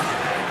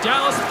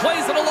 Dallas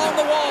plays it along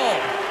the wall.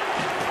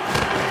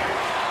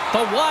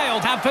 The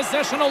Wild have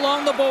possession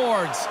along the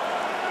boards.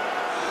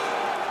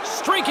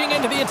 Streaking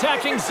into the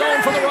attacking zone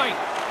for the right.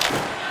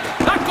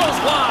 That goes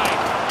wide.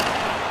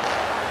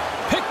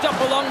 Picked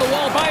up along the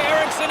wall by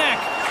Eriksson.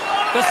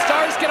 The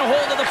Stars get a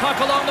hold of the puck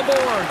along the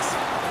boards.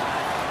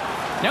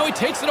 Now he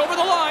takes it over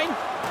the line.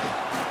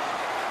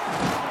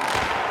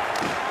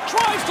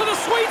 Drives to the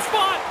sweet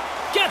spot.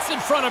 Gets in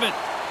front of it.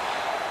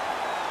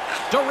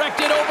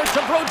 Directed over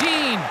to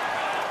Brodin.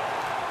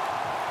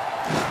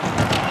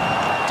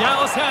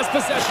 Dallas has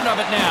possession of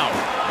it now.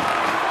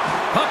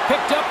 Puck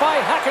picked up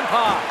by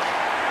Hakanpää.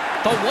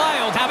 The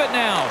Wild have it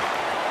now.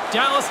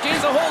 Dallas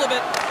gains a hold of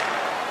it.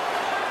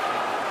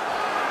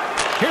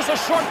 Here's a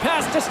short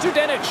pass to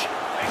Studenic.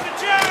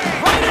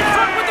 Right in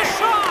front with the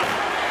shot.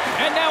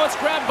 And now it's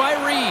grabbed by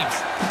Reeves.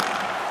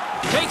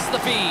 Takes the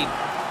feed.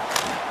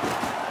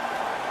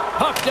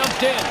 Puck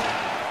dumped in.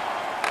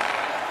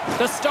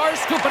 The Stars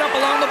scoop it up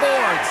along the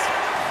boards.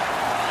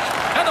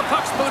 And the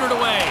puck's booted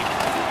away.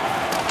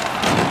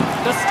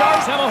 The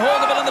Stars have a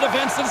hold of it in the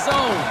defensive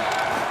zone.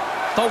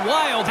 The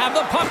Wild have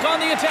the puck on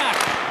the attack.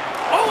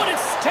 Oh, and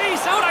it stays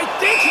out. I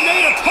think he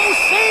made a close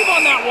save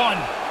on that one.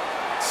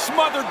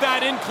 Smothered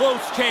that in close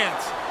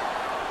chance.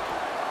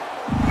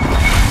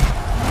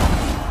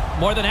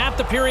 More than half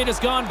the period has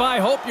gone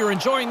by. Hope you're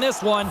enjoying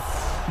this one.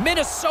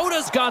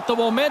 Minnesota's got the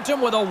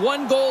momentum with a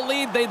 1-goal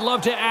lead. They'd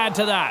love to add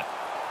to that.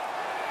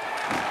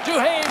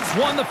 Duhames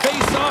won the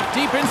face-off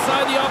deep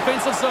inside the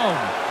offensive zone.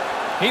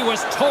 He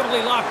was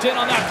totally locked in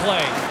on that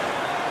play.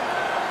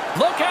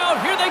 Look out,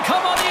 here they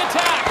come on the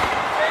attack.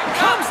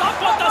 Comes up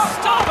with the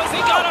stop as he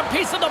got a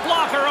piece of the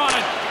blocker on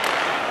it.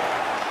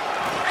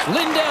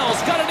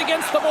 Lindell's got it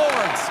against the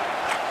boards.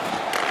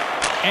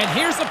 And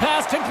here's the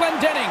pass to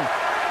Glendening.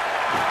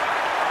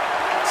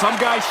 Some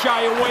guys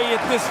shy away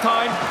at this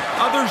time.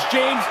 Others,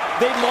 James,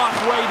 they lock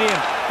right in.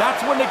 That's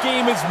when the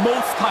game is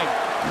most tight.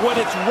 When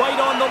it's right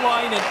on the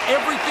line and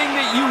everything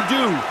that you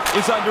do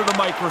is under the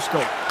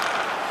microscope.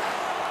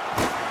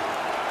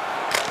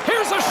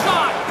 Here's a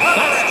shot.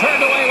 That's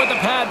turned away with the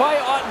pad by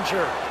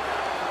Ottinger.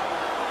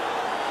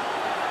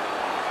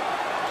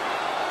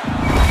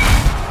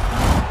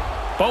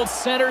 Both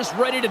centers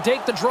ready to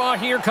take the draw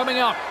here coming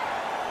up.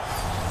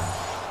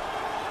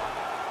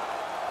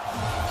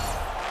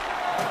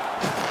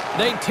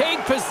 They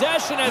take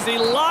possession as he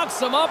locks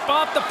them up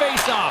off the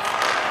faceoff.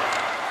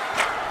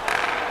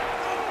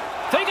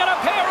 They got a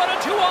pair on a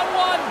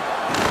 2-on-1.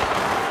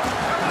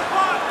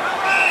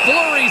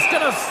 Fleury's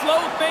going to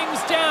slow things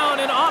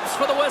down and opts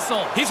for the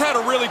whistle. He's had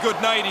a really good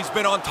night. He's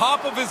been on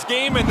top of his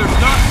game, and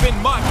there's not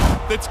been much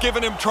that's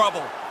given him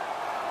trouble.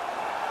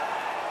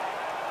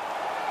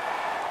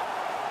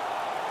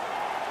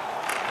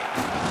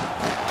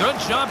 Good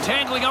job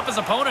tangling up his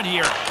opponent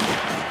here.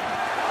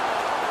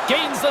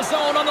 Gains the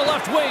zone on the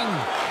left wing.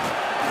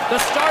 The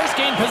Stars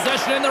gain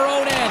possession in their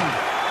own end.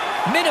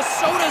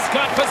 Minnesota's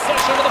got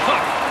possession of the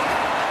puck.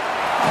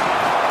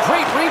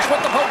 Great reach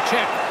with the poke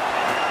check.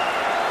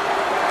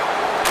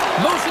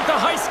 Moves it to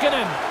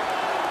Heiskanen.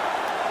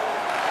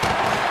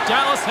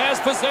 Dallas has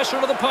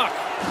possession of the puck.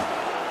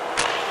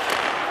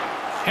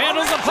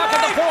 Handles the puck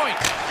at the point.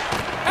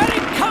 And he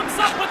comes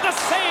up with the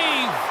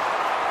save.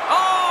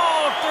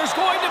 Oh, if there's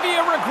going to be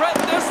a regret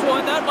in this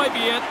one, that might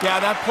be it.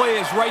 Yeah, that play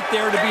is right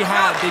there to be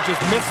had. They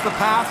just missed the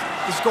pass.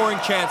 The scoring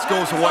chance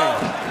goes away.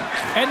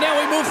 And now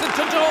he moves it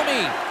to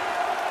Domi.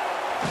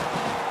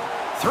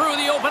 Through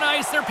the open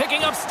ice, they're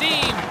picking up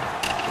steam.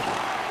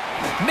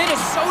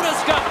 Minnesota's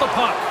got the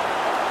puck.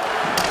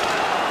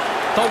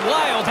 The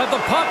Wild have the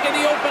puck in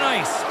the open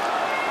ice.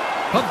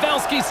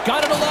 Pavelski's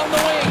got it along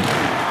the wing.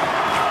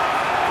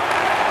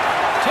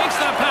 Takes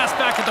that pass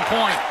back at the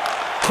point.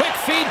 Quick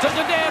feed to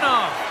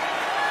Dadonov.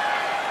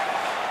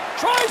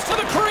 Tries to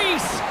the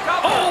crease.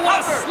 Oh, what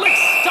a slick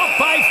stop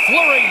by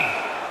Fleury.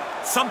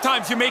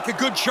 Sometimes you make a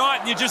good shot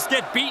and you just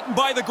get beaten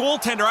by the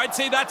goaltender. I'd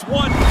say that's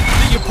one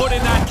that you put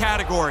in that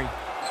category.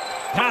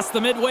 Past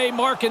the midway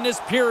mark in this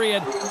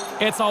period.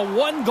 It's a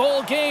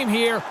 1-goal game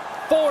here.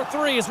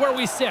 4-3 is where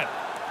we sit.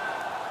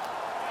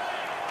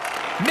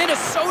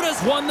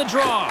 Minnesota's won the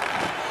draw.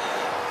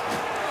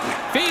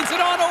 Feeds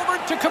it on over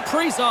to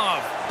Kaprizov.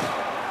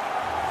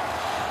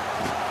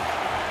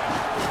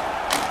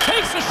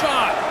 Takes a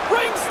shot.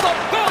 Rings the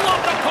bell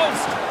off the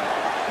post.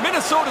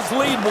 Minnesota's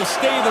lead will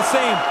stay the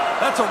same.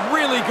 That's a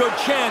really good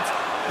chance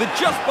that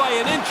just by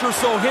an inch or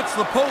so hits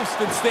the post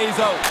and stays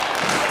out.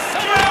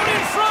 Center out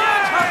in front.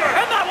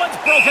 And that one's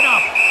broken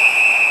up.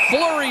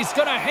 Fleury's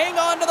going to hang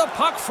on to the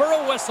puck for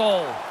a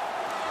whistle.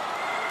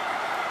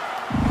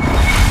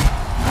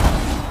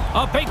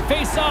 A big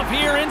face-off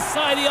here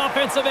inside the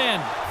offensive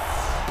end.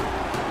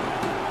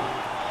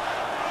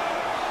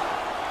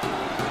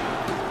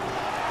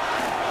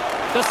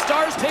 The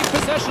Stars take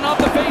possession off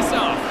the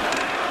face-off.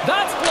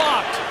 That's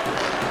blocked.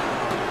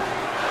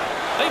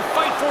 They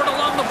fight for it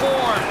along the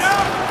boards.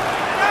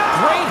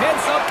 Great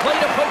heads-up play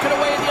to poke it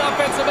away in the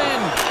offensive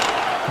end.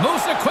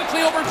 Moves it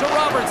quickly over to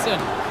Robertson.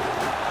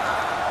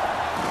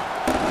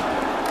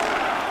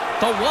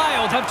 The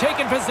Wild have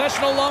taken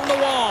possession along the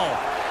wall.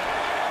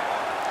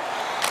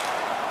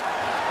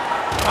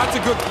 That's a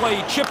good play.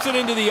 He chips it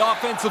into the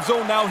offensive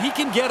zone now. He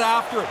can get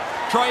after it.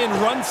 Try and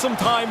run some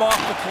time off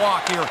the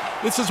clock here.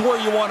 This is where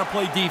you want to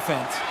play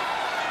defense.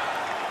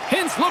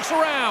 Hintz looks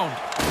around.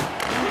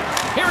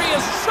 Here he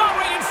is, shot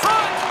right in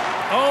front.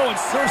 Oh, and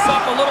surfs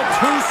up a little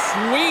too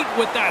sweet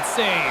with that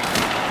save.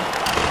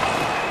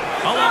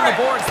 Along the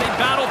boards, they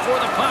battle for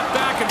the puck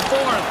back and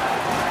forth.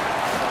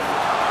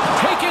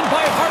 Taken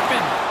by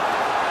Hartman.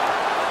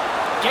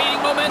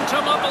 Gaining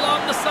momentum up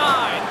along the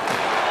side.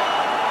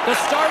 The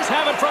Stars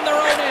have it from their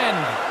own end.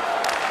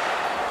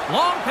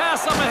 Long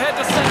pass up ahead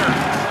to center.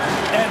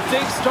 And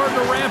things starting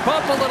to ramp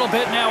up a little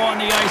bit now on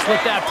the ice with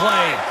that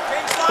play.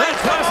 That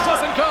pass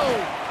doesn't go.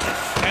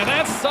 And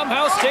that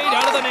somehow stayed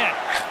out of the net.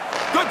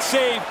 Good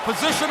save.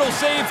 Positional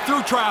save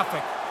through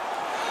traffic.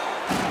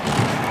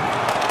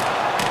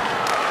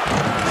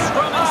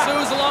 Scrum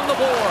ensues along the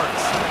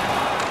boards.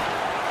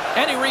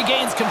 And he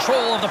regains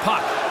control of the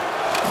puck.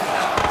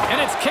 And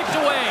it's kicked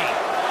away.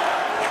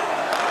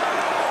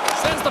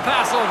 Sends the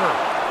pass over.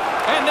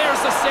 And there's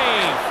the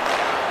save.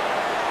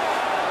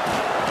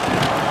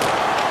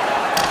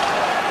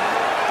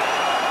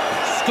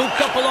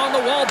 Scooped up along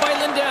the wall by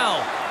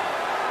Lindell.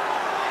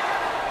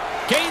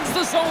 Gains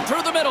the zone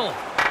through the middle.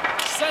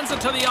 Sends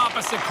it to the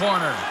opposite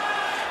corner.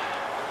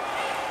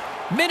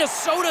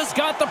 Minnesota's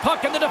got the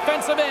puck in the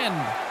defensive end.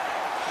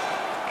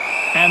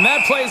 And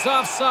that plays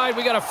offside.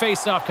 We got a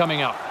face-off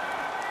coming up.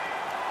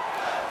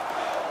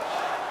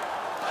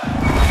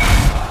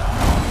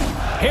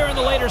 Here in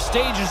the later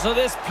stages of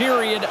this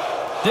period,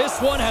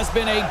 this one has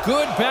been a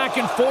good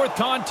back-and-forth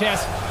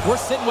contest. We're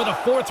sitting with a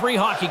 4-3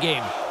 hockey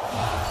game.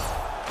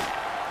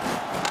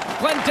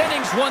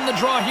 Glendenning's won the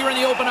draw here in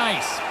the open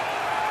ice.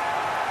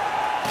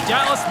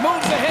 Dallas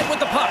moves ahead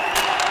with the puck.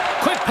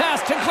 Quick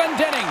pass to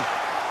Glendenning.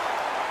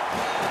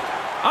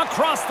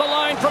 Across the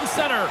line from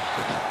center.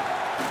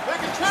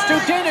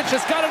 Studenic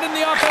has got it in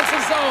the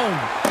offensive zone.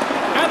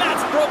 And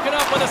that's broken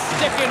up with a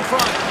stick in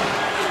front.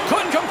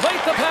 Couldn't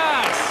complete the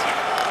pass.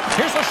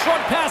 Here's a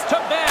short pass to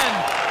Ben.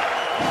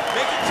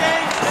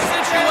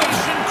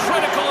 Situation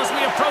critical as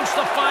we approach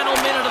the final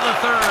minute of the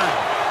third.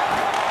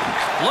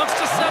 Looks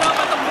to set up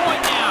at the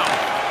point now.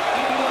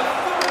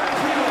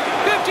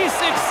 56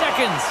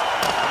 seconds.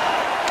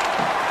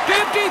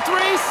 53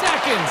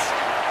 seconds.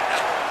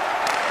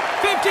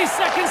 50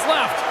 seconds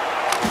left.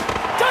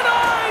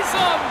 Denies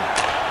him.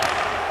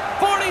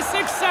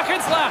 46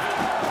 seconds left.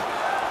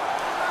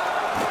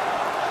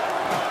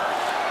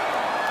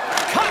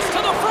 Cuts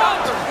to the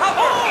front.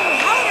 Oh,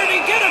 how did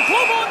he get a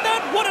glove on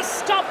that? What a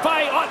stop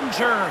by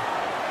Ottinger.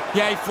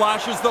 Yeah, he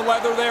flashes the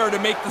leather there to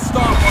make the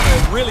stop on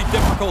a really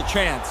difficult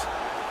chance.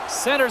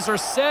 Centers are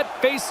set,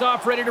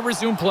 face-off, ready to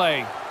resume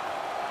play.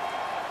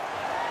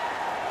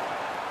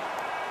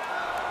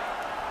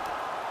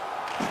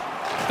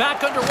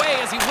 Back underway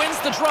as he wins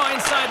the draw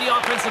inside the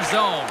offensive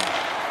zone.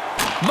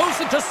 Moves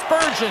it to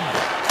Spurgeon.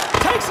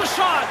 Takes a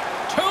shot.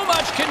 Too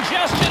much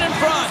congestion in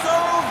front.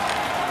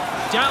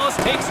 Dallas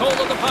takes hold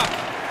of the puck.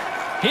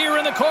 Here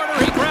in the corner,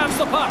 he grabs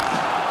the puck.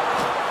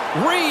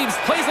 Reeves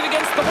plays it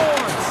against the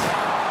boards.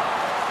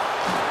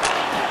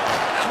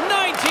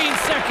 19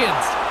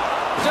 seconds.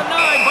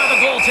 Denied by the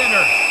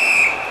goaltender.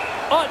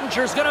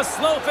 Ottinger's going to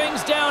slow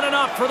things down and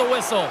up for the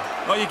whistle.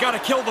 Well, you got to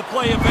kill the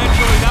play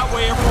eventually. That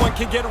way everyone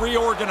can get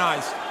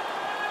reorganized.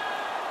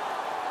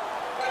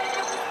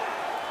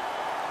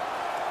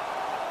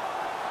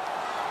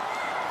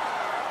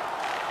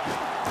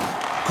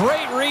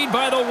 Great read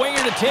by the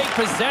winger to take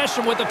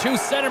possession with the two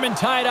centermen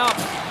tied up.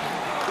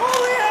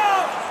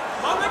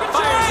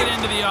 Fires it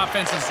into the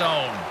offensive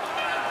zone.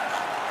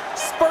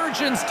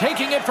 Spurgeon's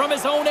taking it from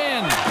his own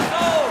end.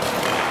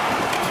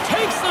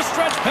 Takes the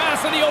stretch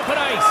pass in the open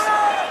ice.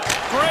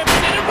 Grips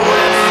it and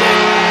rips it.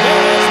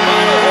 There is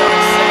final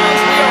horn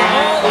sounds. We are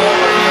all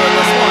over here in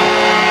this one.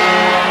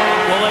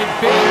 Well, a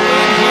big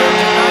win here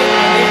tonight,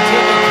 and they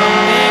take a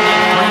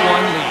commanding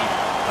 3-1 lead.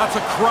 That's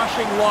a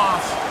crushing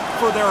loss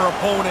for their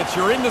opponents.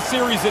 You're in the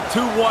series at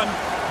 2-1.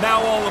 Now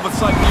all of a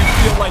sudden you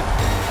feel like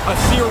a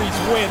series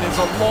win is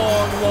a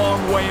long, long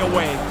way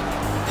away.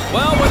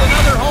 Well, with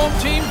another home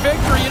team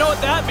victory, you know what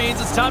that means.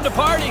 It's time to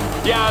party.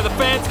 Yeah, the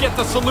fans get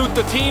to salute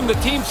the team. The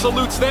team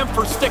salutes them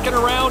for sticking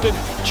around and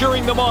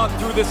cheering them on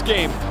through this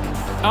game.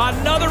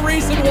 Another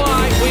reason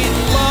why we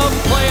love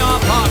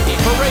playoff hockey.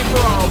 For Ray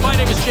Ferraro, my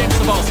name is James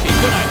Cebulski.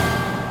 Good night.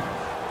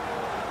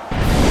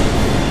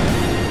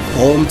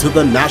 Home to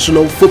the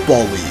National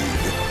Football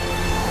League,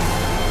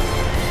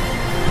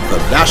 the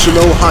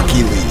National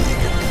Hockey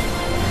League,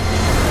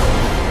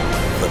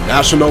 the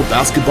National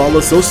Basketball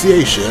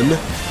Association,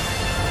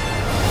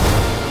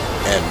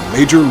 and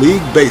Major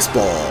League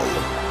Baseball.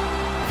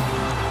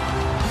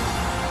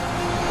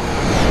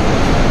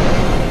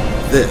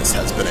 This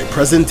has been a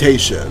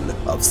presentation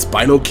of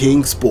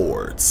SpinoKing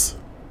Sports.